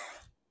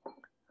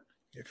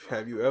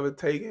 Have you ever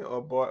taken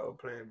or bought a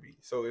Plan B?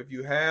 So if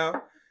you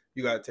have,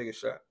 you gotta take a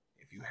shot.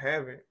 If you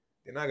haven't,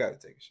 then I gotta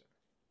take a shot.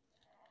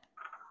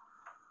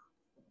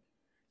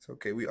 It's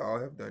okay. We all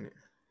have done it.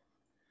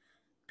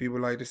 People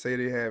like to say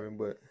they haven't,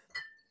 but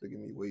look at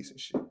me wasting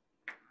shit.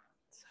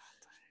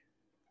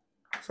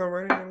 It's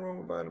alright. Ain't nothing wrong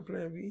with buying a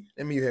Plan B.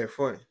 That mean you had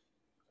fun.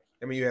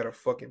 That mean you had a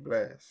fucking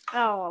blast.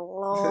 Oh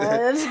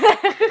Lord.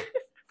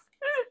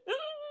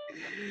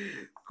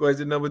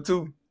 Question number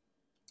 2.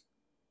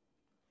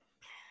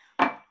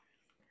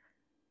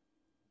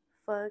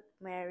 Fuck,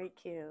 marry,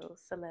 kill,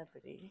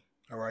 celebrity.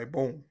 All right,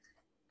 boom.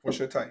 What's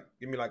your type?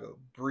 Give me like a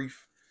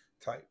brief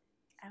type.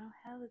 I don't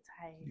have a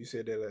type. You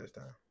said that last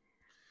time.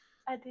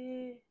 I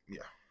did.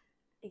 Yeah.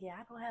 Yeah,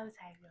 I don't have a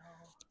type,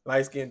 y'all.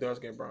 Light skin, dark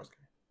skin, brown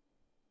skin.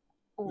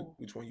 Ooh.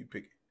 Which one you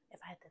picking? If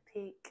I had to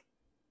pick,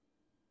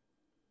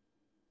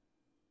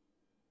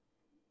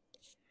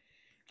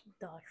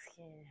 dark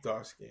skin.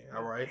 Dark skin.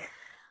 All right.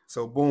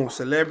 So boom,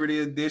 celebrity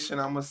edition.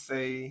 I'ma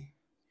say,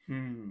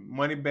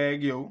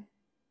 Moneybagg Yo,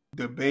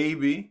 the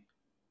baby,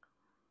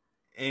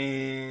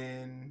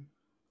 and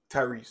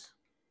Tyrese.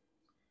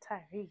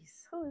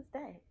 Tyrese, who is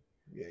that?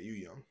 Yeah, you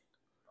young.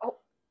 Oh,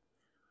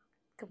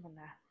 come on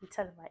now, you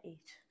telling my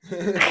age.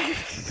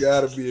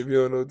 Gotta be if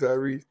you don't know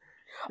Tyrese.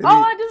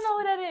 I do know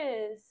who that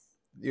is.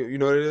 You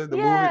know what it is?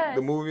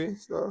 The movie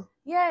star?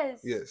 Yes.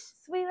 Yes.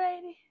 Sweet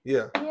lady?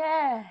 Yeah.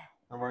 Yeah.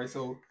 All right,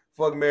 so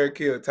fuck, marry,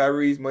 kill.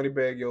 Tyrese,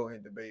 Moneybagg Yo,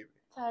 and the baby.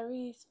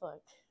 Tyrese,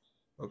 fuck.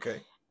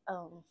 Okay.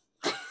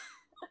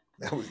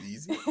 That was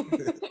easy.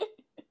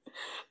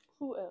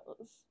 Who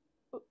else?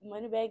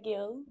 Moneybagg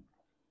Yo.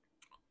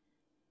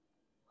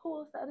 Who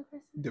else? The other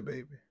person? The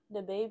baby.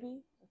 The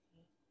baby?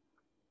 Okay.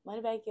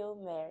 Moneybagg Yo,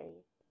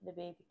 marry. The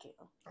baby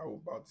kill. I was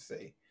about to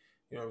say,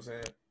 you know what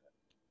I'm saying?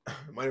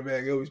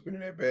 Moneybagg Yo be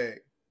spinning that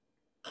bag.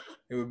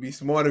 It would be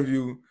smart of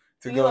you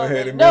to go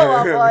ahead and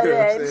marry him. All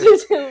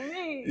that to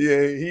me.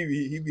 Yeah,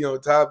 he be on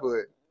top of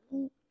it.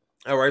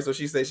 All right, so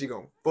she say she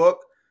gonna fuck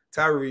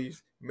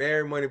Tyrese,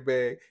 marry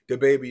Moneybagg, the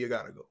baby. You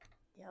gotta go.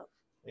 Yep.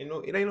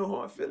 It ain't no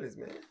hard feelings,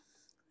 man.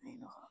 Ain't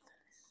no hard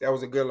feelings. That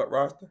was a good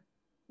roster.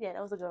 Yeah,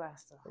 that was a good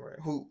roster. All right,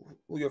 who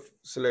your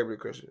celebrity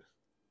crush is?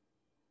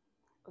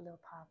 Lil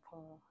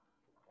Papa.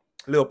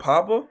 Lil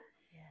Papa?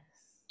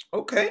 Yes.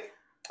 Okay.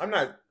 I'm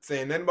not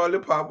saying nothing about Lil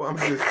Papa.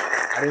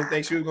 I didn't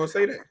think she was gonna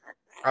say that.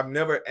 I've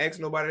never asked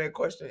nobody that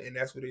question, and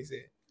that's what they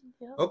said.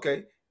 Yep.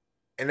 Okay.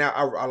 And now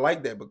I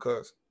like that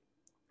because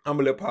I'm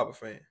a Lil Papa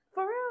fan.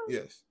 For real?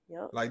 Yes.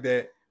 Yep. Like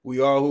that. We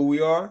are who we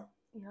are.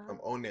 Yep. I'm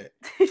on that.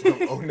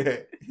 I'm on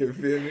that. You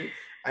feel me?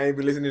 I ain't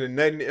been listening to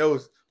nothing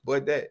else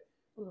but that.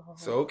 Uh-huh.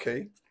 So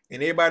okay.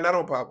 And everybody not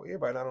on Papa.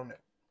 Everybody not on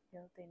that.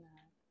 Yep, they not.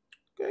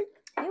 Okay.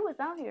 He was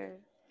down here.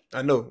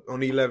 I know. On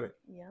the 11th.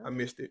 Yeah. I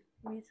missed it.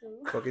 Me too.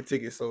 Fucking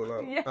ticket sold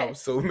out. Yes. I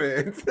was so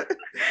mad.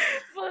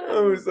 I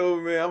was so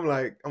mad. I'm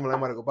like, I'm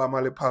gonna go buy my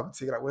Lil Papa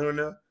ticket. I went on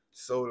there,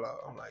 sold out.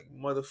 I'm like,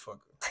 motherfucker.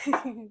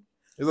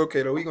 It's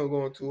okay though. We gonna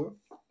go on tour.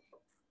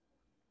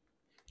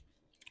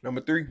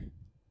 Number 3.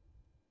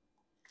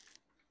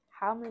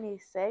 How many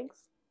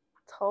sex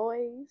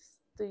toys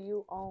do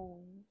you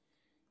own?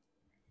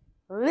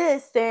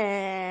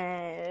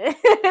 Listen.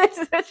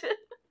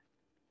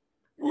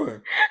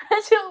 What?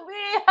 What you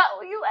mean?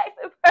 How you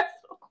acting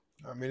personal?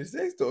 How many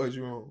sex toys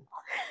you own?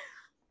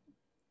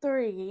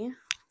 3.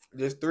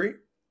 Just 3?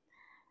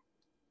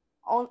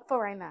 On for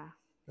right now.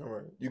 All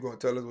right. You gonna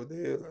tell us what the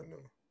hell? I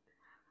know.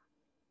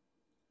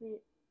 Yeah.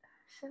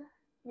 Should I?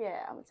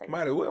 Yeah, I'm gonna tell you.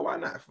 Might as well. Why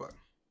not? Fuck.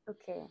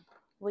 Okay.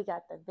 We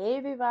got the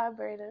baby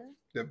vibrator.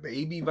 The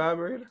baby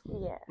vibrator?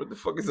 Yeah. What the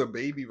fuck is a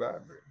baby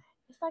vibrator?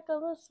 It's like a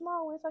little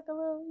small one. It's like a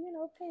little,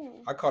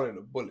 pin. I call it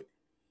a bullet.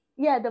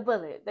 Yeah, the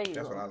bullet. There you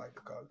That's go. what I like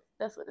to call it.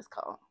 That's what it's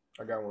called.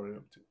 I got one of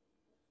them too.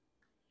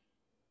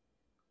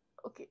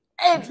 Okay.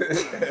 And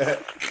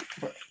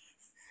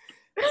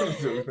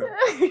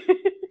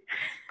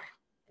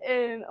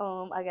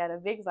I got a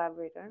big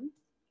vibrator.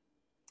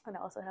 And I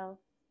also have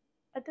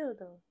a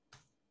dildo.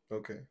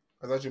 Okay.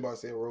 I thought you were about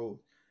to say rose.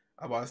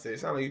 I about to say, it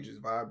sounds like you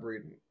just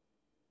vibrating.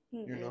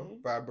 Mm-hmm. You know,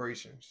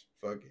 vibrations.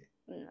 Fuck it.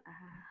 Nah.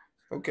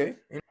 Okay.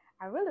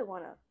 I really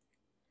want a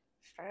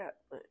strap,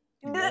 but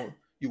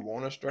You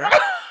want a strap?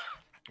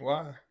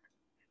 Why? What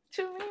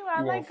you mean? I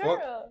You like wanna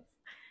fuck? girls.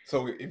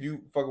 So if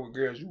you fucking with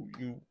girls,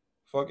 you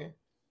fucking?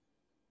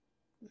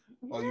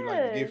 Or you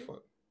like to get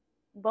fucked?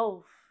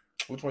 Both.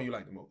 Which one you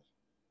like the most?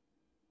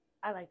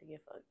 I like to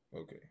get fucked.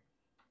 Okay.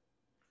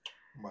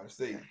 I'm about to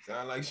say,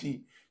 sound like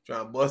she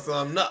trying to bust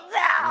something up.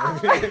 No.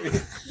 Trying to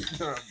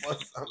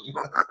bust something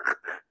up.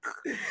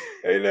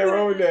 Ain't nothing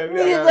wrong with that. You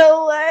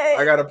know what?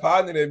 I got a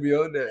partner that be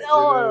on that. You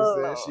know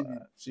what I'm saying?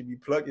 She be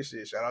plucking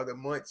shit. Shout out to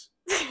Munch.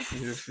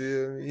 You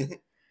feel me?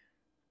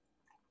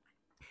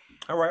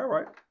 All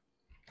right.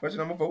 Question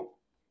number 4.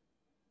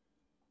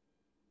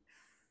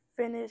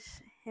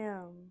 Finish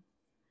him.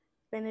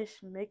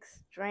 Finish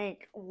mixed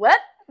drink. What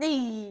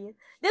the?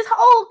 This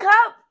whole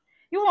cup?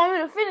 You want me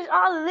to finish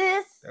all of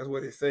this? That's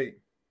what it say.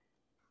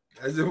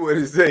 That's just what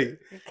it say.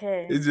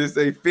 Okay. It just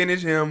say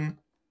finish him.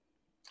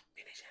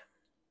 Finish him.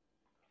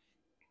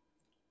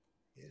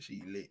 Yeah,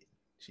 she lit.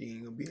 She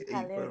ain't gonna be an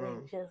 8 for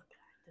long. Just got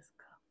this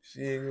cup.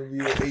 She ain't gonna be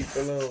an 8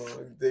 for long. I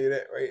can tell you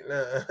that right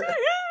now.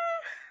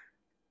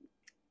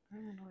 I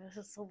don't know, this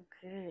is so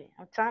good.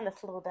 I'm trying to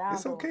slow down.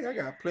 It's okay. I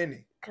got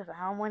plenty. Because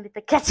I don't want it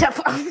to catch up.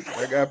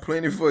 I got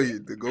plenty for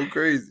you to go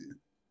crazy.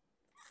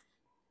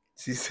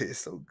 She said it's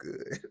so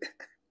good.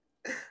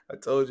 I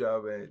told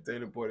y'all, man.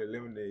 Taylor Porter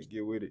lemonade.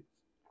 Get with it.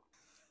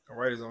 All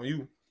right, it's on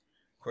you.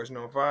 Question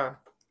number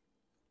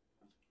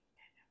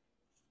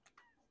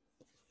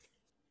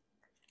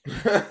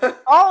 5.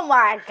 Oh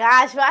my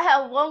gosh, I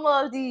have one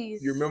more of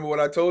these. You remember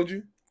what I told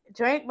you?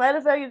 Drink,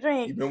 motherfucking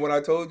drink. You remember what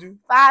I told you?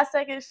 5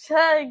 seconds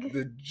chug.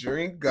 The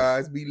drink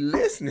guys be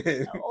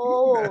listening.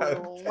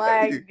 Oh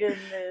my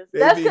goodness. They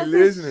That's be because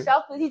listening.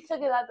 he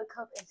took it out the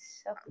cup and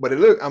shuffled it. But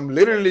look, I'm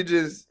literally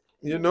just,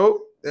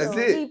 that's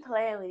it. He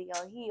playing with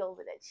y'all. He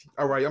over that shit.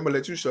 All right, I'm going to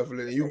let you shuffle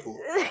it and you pull.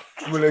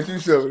 I'm going to let you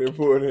shuffle it and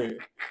pull it in.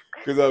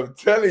 Because I'm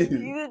telling you.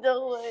 You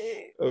know what?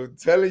 I'm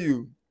telling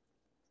you.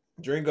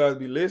 Drink guys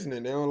be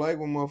listening. They don't like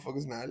when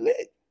motherfuckers not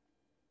lit.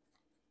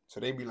 So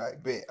they be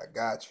like, bet, I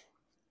got you.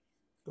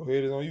 Go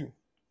ahead, it's on you.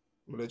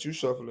 I'm going to let you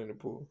shuffle in the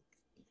pool.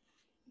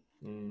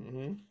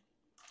 Mm-hmm.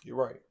 You're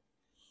right.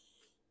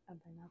 I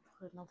better not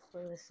put no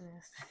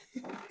foolishness.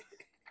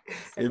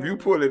 If you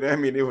pull it, that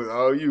mean it was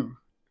all you.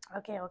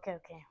 Okay.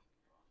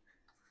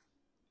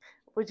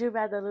 Would you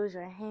rather lose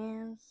your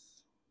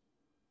hands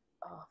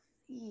or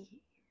feet?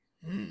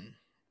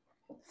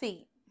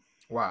 Feet.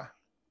 Why?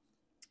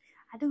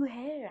 I do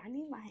hair. I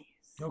need my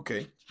hands.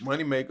 Okay.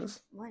 Money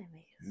makers.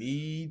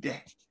 Need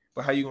that.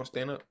 But how you going to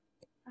stand up?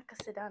 I can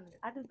sit down.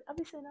 I be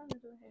sitting down and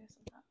doing hair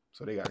sometimes.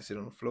 So they got to sit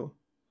on the floor?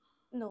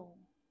 No.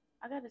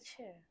 I got a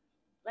chair.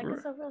 Like,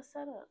 It's a real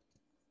setup.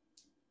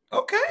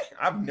 Okay.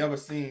 I've never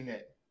seen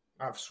that.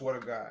 I swear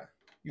to God.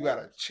 You got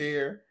a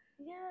chair?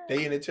 Yeah.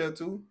 They in the chair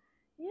too?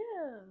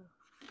 Yeah.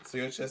 So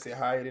your chair sit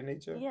higher than their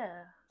chair?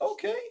 Yeah.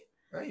 Okay.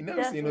 I ain't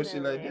never seen no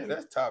shit like that.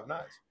 That's top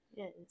notch.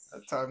 Yes.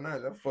 That's top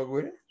notch. I fuck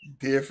with it.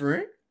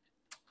 Different.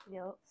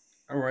 Yep.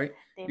 All right.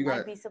 They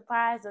might be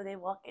surprised or they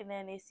walk in there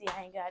and they see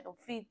I ain't got no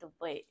feet to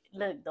wait.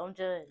 Look, don't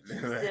judge. You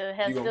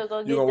still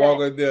go get you gonna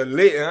walk up there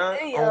lit, huh?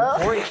 Yeah.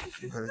 On point.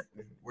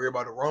 Worry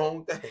about the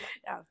wrong thing.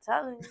 I'm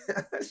telling you.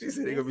 She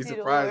said they gonna be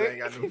surprised I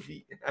ain't got no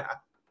feet.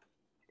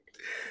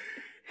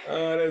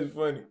 Oh, that's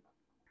funny.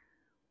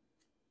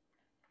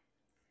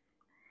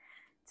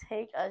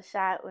 Take a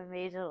shot with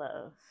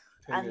Majorloveee.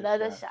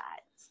 Another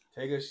shot.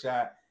 Take a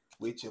shot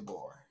with your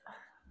boy.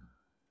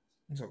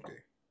 It's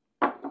okay.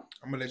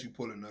 I'm gonna let you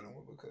pull another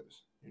one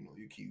because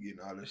you keep getting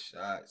all the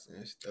shots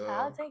and stuff.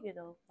 I'll take it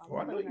though. I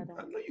know you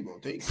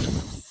gonna take it.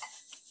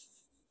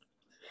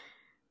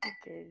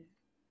 Okay.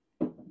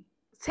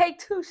 Take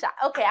 2 shots.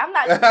 Okay, I'm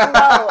not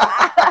slow.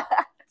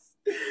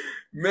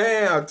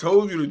 Man, I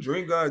told you the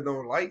drink guys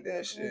don't like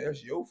that shit.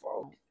 That's your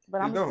fault.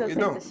 But I'm gonna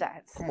still take the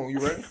shots. Come on, you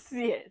ready?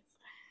 Yes.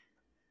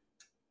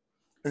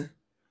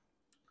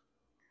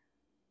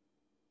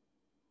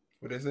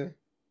 What they say?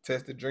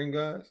 Test the drink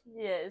guys?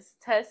 Yes,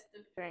 test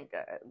the drink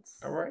guys.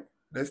 All right,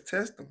 let's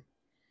test them.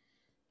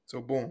 So,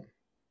 boom.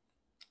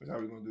 That's how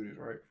we're going to do this,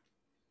 right?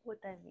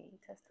 What that mean?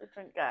 Test the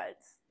drink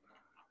guys.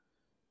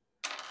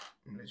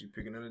 I'm going to let you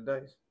pick another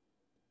dice.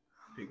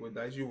 Pick what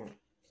dice you want.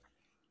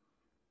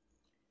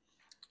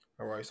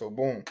 All right, so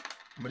boom.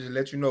 I'm going to just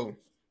let you know.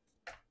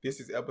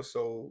 This is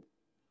episode,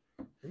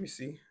 let me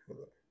see. Hold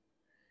up.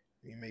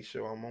 Let me make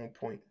sure I'm on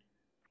point.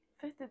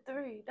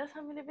 53. That's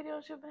how many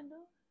videos you've been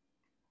doing?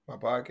 My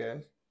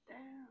podcast.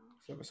 Damn.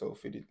 It's episode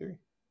 53.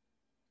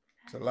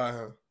 It's a lie,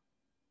 huh?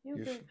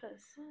 You've been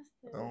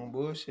persistent. I don't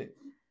bullshit.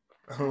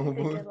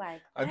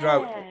 Like I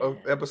drop an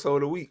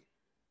episode a week.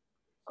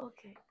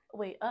 Okay.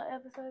 Wait, an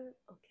episode?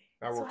 Okay.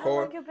 I record. How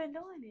long you been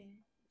doing it?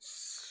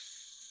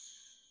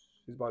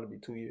 It's about to be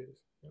 2 years.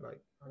 In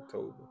like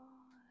October.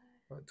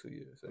 About 2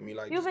 years. I mean,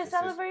 like. You've been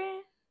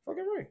celebrating?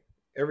 Fucking right.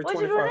 Every what 25.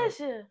 What you doing this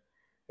year?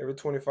 Every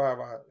 25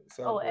 I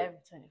celebrate. Oh,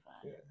 every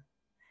 25. Yeah.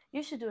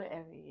 You should do it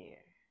every year.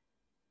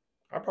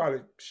 I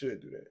probably should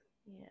do that.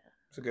 Yeah.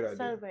 It's a good idea.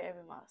 Celebrate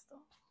every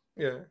milestone.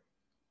 Yeah.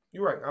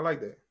 You're right. I like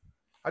that.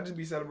 I just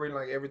be celebrating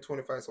like every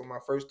 25. So my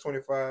first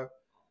 25,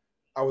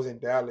 I was in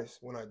Dallas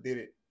when I did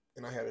it.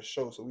 And I had a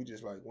show. So we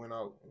just like went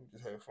out and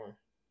just had fun.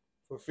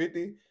 For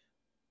 50,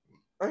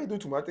 I ain't do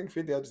too much. I think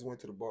 50, I just went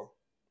to the bar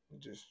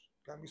and just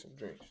got me some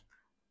drinks.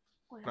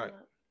 Wait, Right.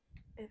 look.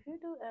 If you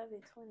do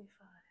every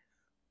 25.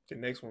 The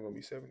next one gonna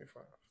be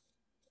 75.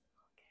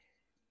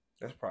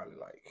 That's probably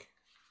like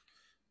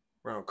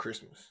around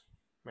Christmas.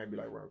 Maybe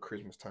like around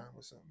Christmas time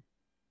or something.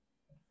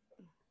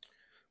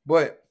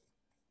 But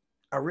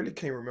I really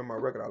can't remember my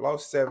record. I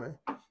lost 7,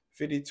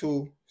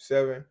 52,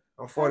 7.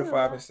 I'm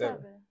 45 and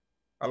 7.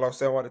 I lost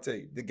 7 out of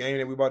take. The game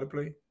that we about to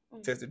play,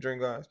 Test the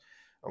Drink Guys.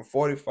 I'm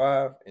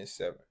 45 and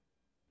 7.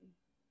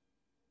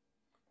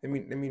 Let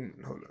me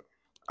hold up.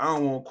 I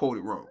don't want to quote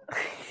it wrong.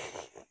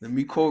 Let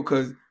me quote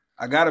because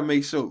I gotta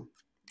make sure.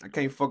 I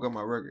can't fuck up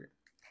my record.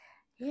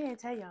 He didn't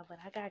tell y'all, but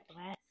I got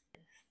glasses.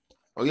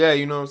 Oh yeah,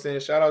 you know what I'm saying?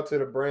 Shout out to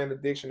the brand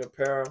Addiction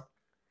Apparel.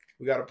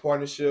 We got a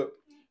partnership.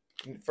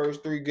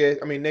 Next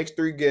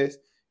 3 guests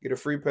get a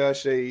free pair of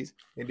shades,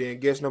 and then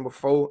guest number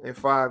 4 and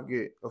 5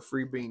 get a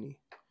free beanie.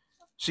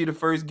 She the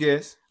first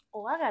guest.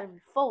 Oh, I gotta be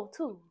 4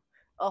 too,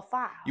 or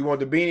 5. You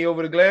want the beanie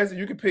over the glasses?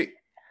 You can pick.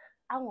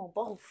 I want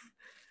both.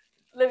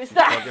 Let me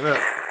stop. Fucking up.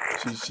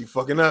 She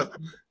fucking up.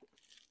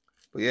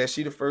 But yeah,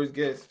 she the first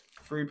guest.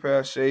 Free pair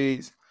of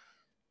shades.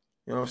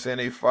 You know what I'm saying?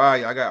 They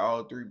fire. I got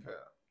all 3 pair.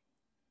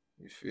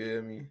 You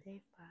feel me?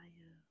 They fire.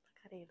 Look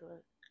how they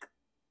look.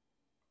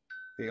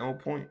 They on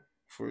point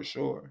for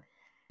sure.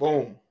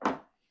 Boom.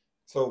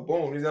 So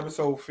boom, this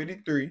episode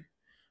 53.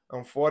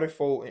 I'm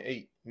 44 and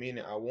 8,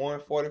 meaning I won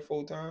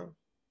 44 times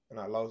and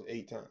I lost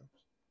 8 times.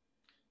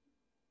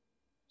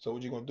 So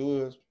what you gonna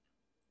do is,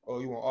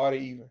 you want odd or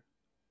even?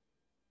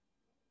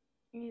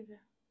 Even.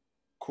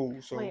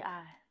 Cool. So Wait,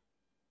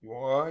 you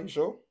want odd? You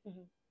sure?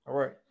 Mm-hmm. All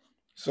right.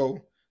 So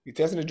we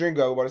testing the drink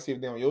out. We're about to see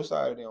if they're on your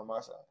side or they're on my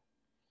side.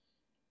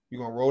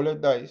 You're gonna roll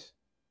that dice.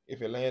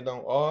 If it land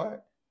on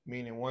odd,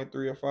 meaning 1,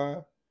 3, or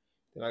 5,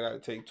 then I gotta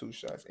take 2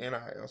 shots and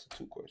I answer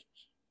 2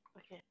 questions.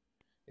 Okay.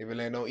 If it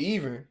land on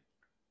even,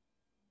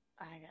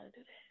 I ain't gotta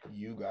do that.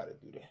 you gotta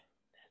do that.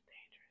 That's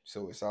dangerous.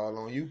 So it's all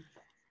on you.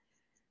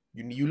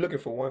 You looking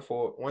for 1,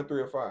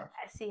 3, or 5. I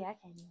see. I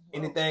can't even.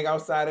 Anything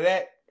outside of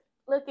that?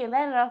 Look, it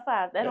landed on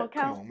 5. That don't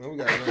count. Come on, man. We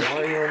got to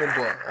right here on the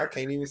bar. I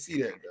can't even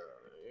see that, dog.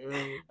 You know what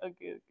I mean?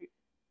 Okay.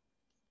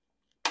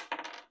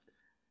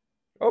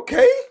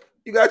 Okay.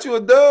 You got you a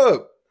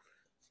dub.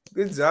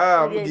 Good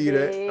job. I'm Yeah, going to give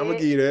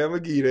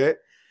that.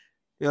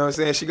 You know what I'm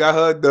saying? She got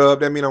her a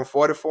dub. That means I'm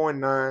 44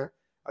 and 9.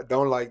 I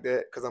don't like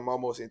that because I'm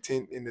almost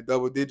in the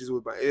double digits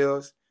with my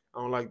L's. I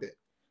don't like that.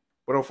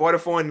 But I'm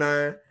 44 and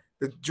 9.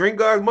 The drink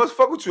guys must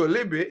fuck with you a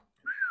little bit.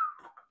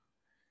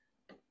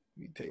 Let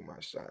me take my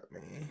shot,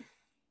 man.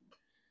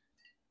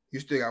 You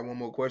still got one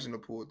more question to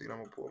pull, then I'm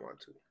going to pull my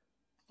 2.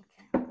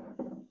 Okay.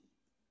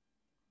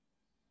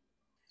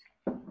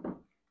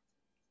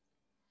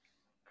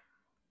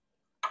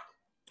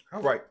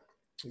 All right.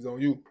 It's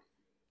on you.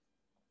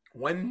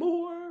 One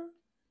more.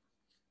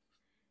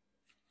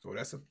 So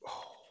that's a...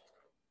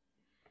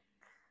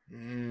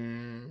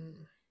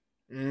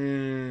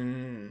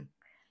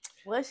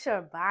 What's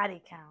your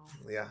body count?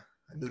 Yeah,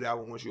 I knew that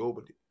one once you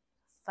opened it.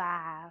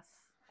 5,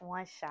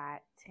 1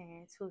 shot,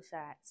 10, 2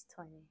 shots,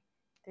 20,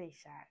 3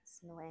 shots.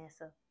 No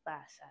answer, 5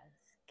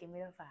 shots. Give me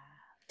the 5.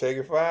 Take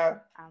it 5?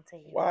 I'm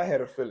taking it. Why I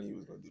had a feeling you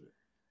was going to do that?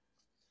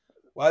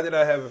 Why did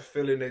I have a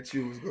feeling that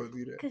you was going to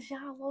do that? Because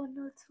y'all won't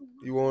know too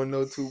much. You won't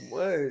know too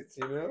much,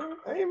 you know?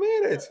 I ain't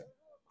mad at you.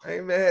 I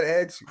ain't mad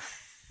at you.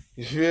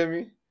 You feel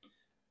me?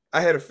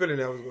 I had a feeling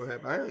that was going to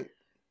happen.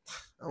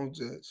 I don't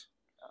judge.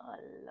 Oh,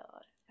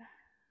 Lord.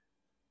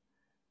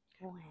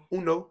 1.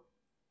 Uno.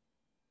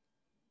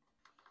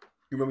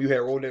 You remember you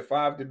had rolled that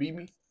 5 to beat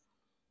me?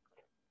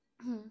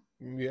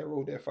 Mm-hmm. You had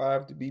rolled that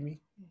 5 to beat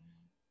me?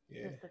 Mm-hmm.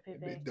 Yeah. Just a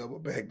That bit bitch double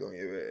backed on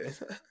your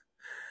ass.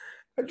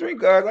 I drink,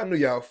 guys. I knew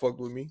y'all fucked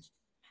with me.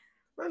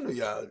 I knew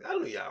y'all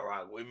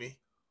rock with me.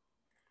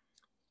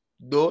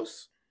 2,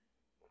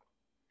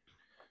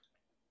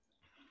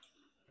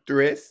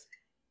 3.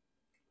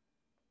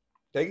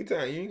 Take your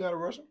time. You ain't gotta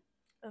rush them.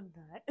 I'm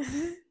not.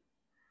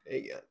 There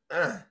you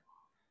go.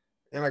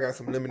 And I got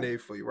some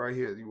lemonade for you right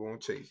here. You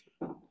won't chase it.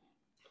 I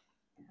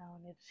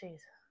don't need to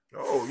chase.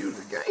 Oh, you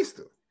the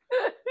gangster.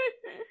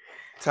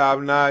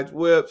 Top-notch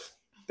whips.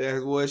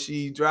 That's what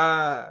she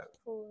drive.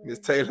 Miss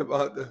Taylor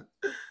about to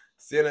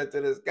send her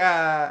to the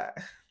sky.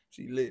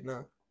 She lit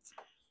now.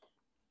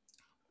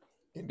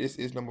 And this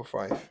is number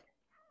 5.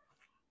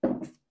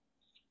 Look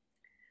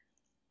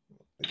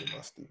at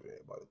my stupid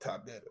ass about to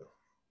top that up.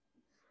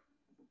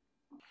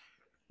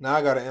 Now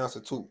I got to answer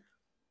 2.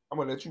 I'm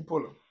going to let you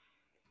pull them.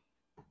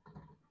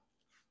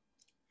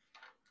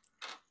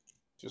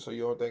 Just so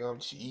you don't think I'm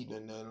cheating or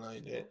nothing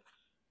like that.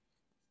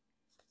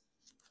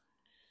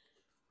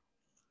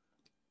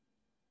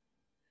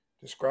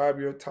 Describe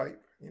your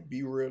type and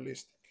be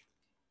realistic.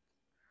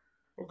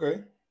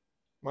 Okay.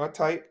 My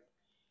type,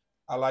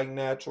 I like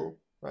natural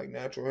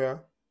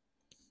hair.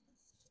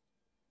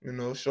 You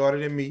know, shorter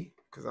than me,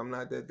 because I'm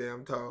not that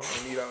damn tall. I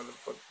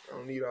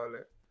don't need all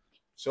that.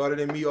 Shorter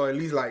than me, or at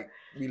least like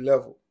be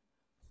level.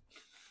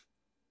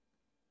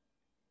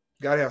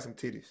 Gotta have some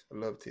titties. I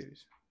love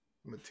titties.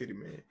 I'm a titty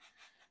man.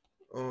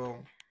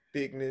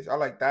 Thickness. I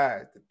like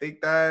thighs. The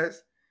thick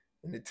thighs.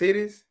 And the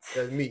titties,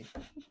 that's me.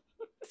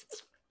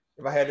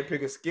 If I had to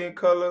pick a skin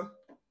color,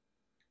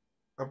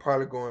 I'm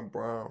probably going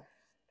brown.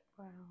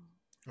 Brown.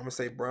 I'm gonna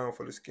say brown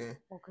for the skin.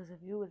 Well, because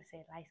if you would have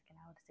said light skin,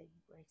 I would have said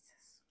you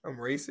racist. I'm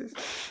racist?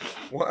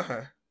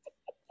 Why?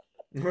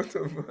 What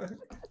the fuck?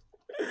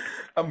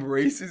 I'm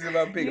racist if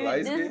I pick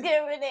light skin?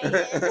 Discriminating.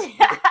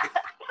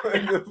 What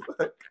the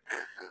fuck?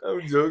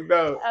 I'm joking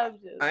out.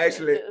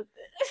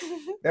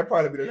 That'd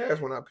probably be the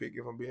last one I pick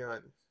if I'm being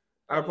honest.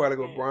 I'd probably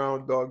go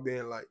brown, dark,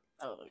 then light.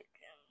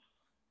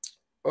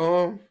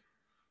 Okay.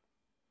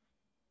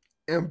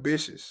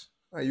 Ambitious.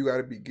 Like you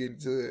gotta be getting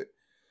to it.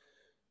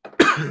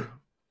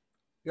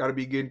 You gotta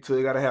be getting to it.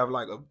 You gotta have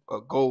like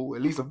a goal,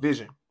 at least a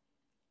vision.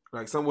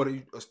 Like somewhat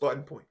a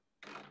starting point.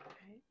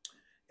 Okay.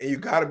 And you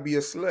gotta be a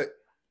slut.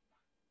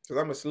 Cause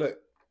I'm a slut.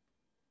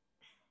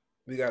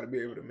 We gotta be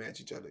able to match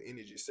each other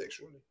energy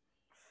sexually.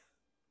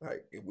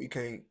 Like if we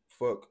can't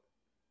fuck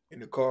in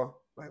the car,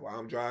 like while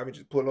I'm driving,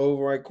 just pull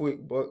over right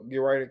quick, but get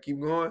right and keep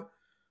going.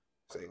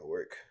 This ain't gonna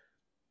work.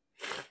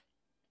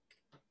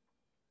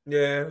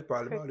 Yeah, that's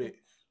probably about it.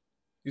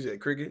 You said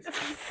crickets?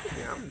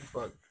 Yeah, I'm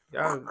fuck.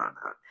 Y'all.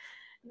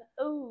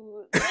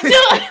 Ooh.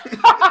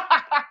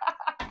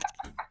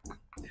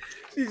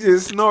 She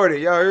just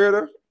snorted. Y'all heard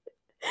her?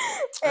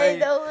 Ain't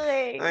no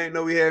way. I ain't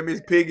know we had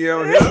Miss Piggy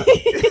on here.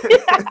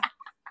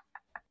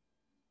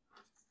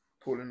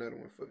 Pull another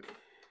one for me.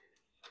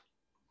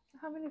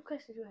 How many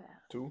questions you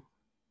have? 2.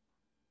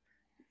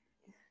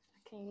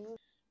 Can you?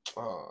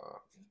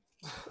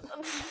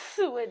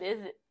 What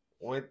is it?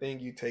 One thing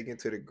you take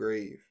into the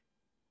grave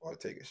or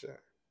take a shot.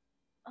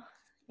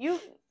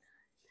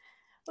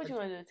 What you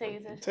want to do? Take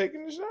it to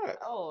taking the shot.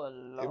 Oh,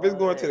 Lord. If it's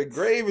going to the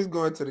grave, it's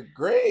going to the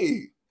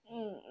grave.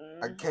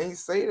 Mm-mm. I can't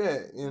say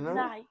that, you know?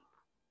 Nah.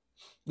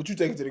 But you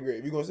take it to the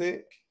grave. You gonna say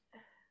it?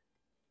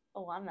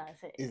 Oh, I'm not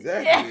saying it.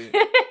 Exactly.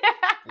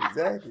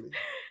 Exactly.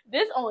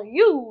 This on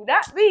you,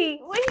 not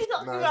me. What are you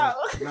talking about?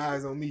 Nah,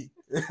 it's on me.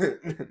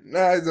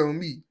 Nah, it's on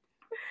me.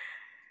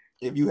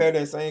 If you had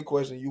that same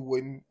question, you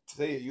wouldn't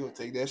say it. You would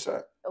take that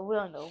shot. We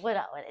don't know what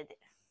I want to do.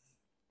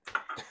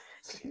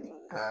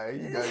 All right,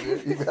 you got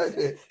that. You got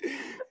that.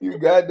 You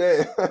got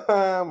that.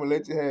 I'm gonna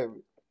let you have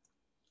it.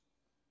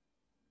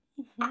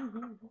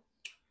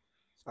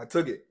 I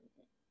took it.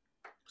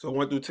 So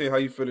 1 through 10, how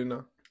you feeling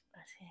now?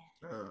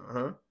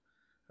 10.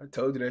 I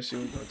told you that shit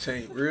was gonna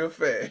change real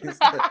fast.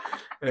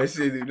 That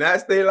shit do not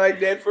stay like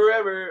that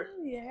forever.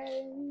 Yeah.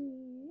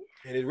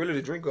 And it's really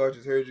the drink. I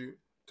just heard you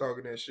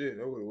talking that shit.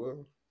 That's what it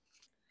was.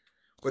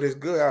 But it's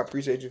good. I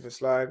appreciate you for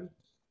sliding.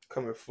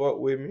 Come and fuck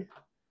with me.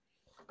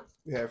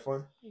 You had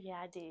fun?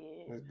 Yeah, I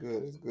did. That's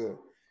good. It's good.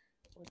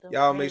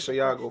 Y'all make sure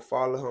y'all go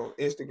follow her on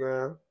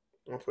Instagram.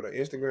 I'm gonna put her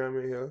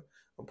Instagram in here.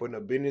 I'm putting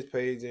a business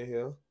page in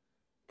here.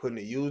 Putting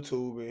the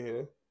YouTube in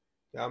here.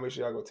 Y'all make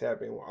sure y'all go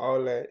tap in with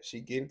all that.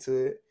 She getting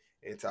to it.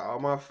 And to all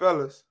my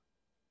fellas,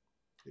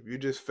 if you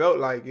just felt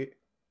like it,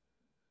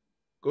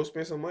 go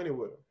spend some money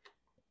with her.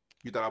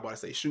 You thought I was about to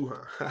say shoot,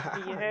 huh?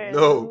 Yeah.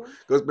 No.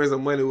 Go spend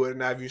some money with her.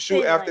 Now, if you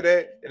shoot after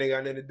that, it ain't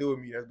got nothing to do with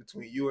me. That's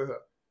between you and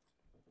her.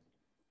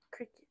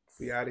 Crickets.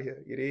 We out of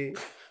here. It is.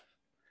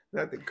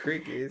 Not the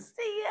crickets.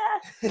 See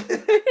ya.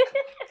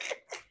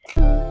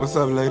 What's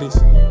up, ladies?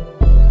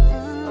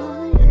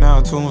 You're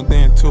now tuned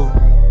in to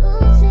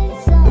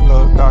the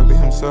Love Doctor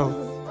himself,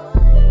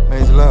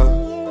 Majorloveee.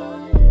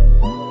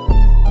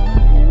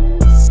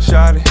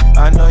 Shawty,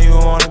 I know you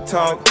wanna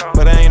talk,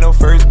 but I ain't no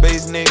first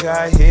base nigga,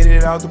 I hit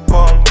it out the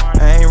park.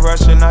 I ain't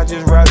rushing, I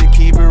just rather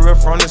keep it real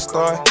from the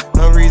start.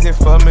 No reason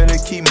for me to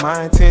keep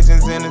my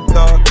intentions in the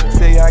dark.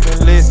 Say I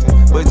can listen,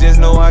 but just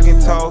know I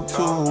can talk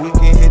too. We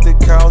can hit the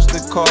couch, the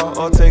car,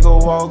 or take a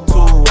walk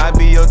too. I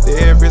be your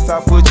therapist, I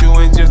put you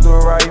in just the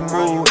right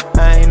mood.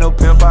 I ain't no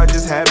pimp, I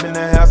just happen to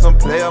have some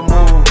player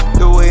move.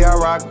 The way I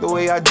rock, the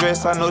way I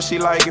dress, I know she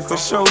like it for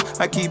sure.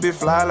 I keep it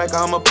fly like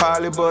I'm a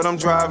pilot, but I'm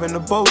driving the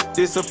boat.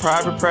 This a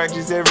private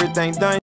practice, everything done.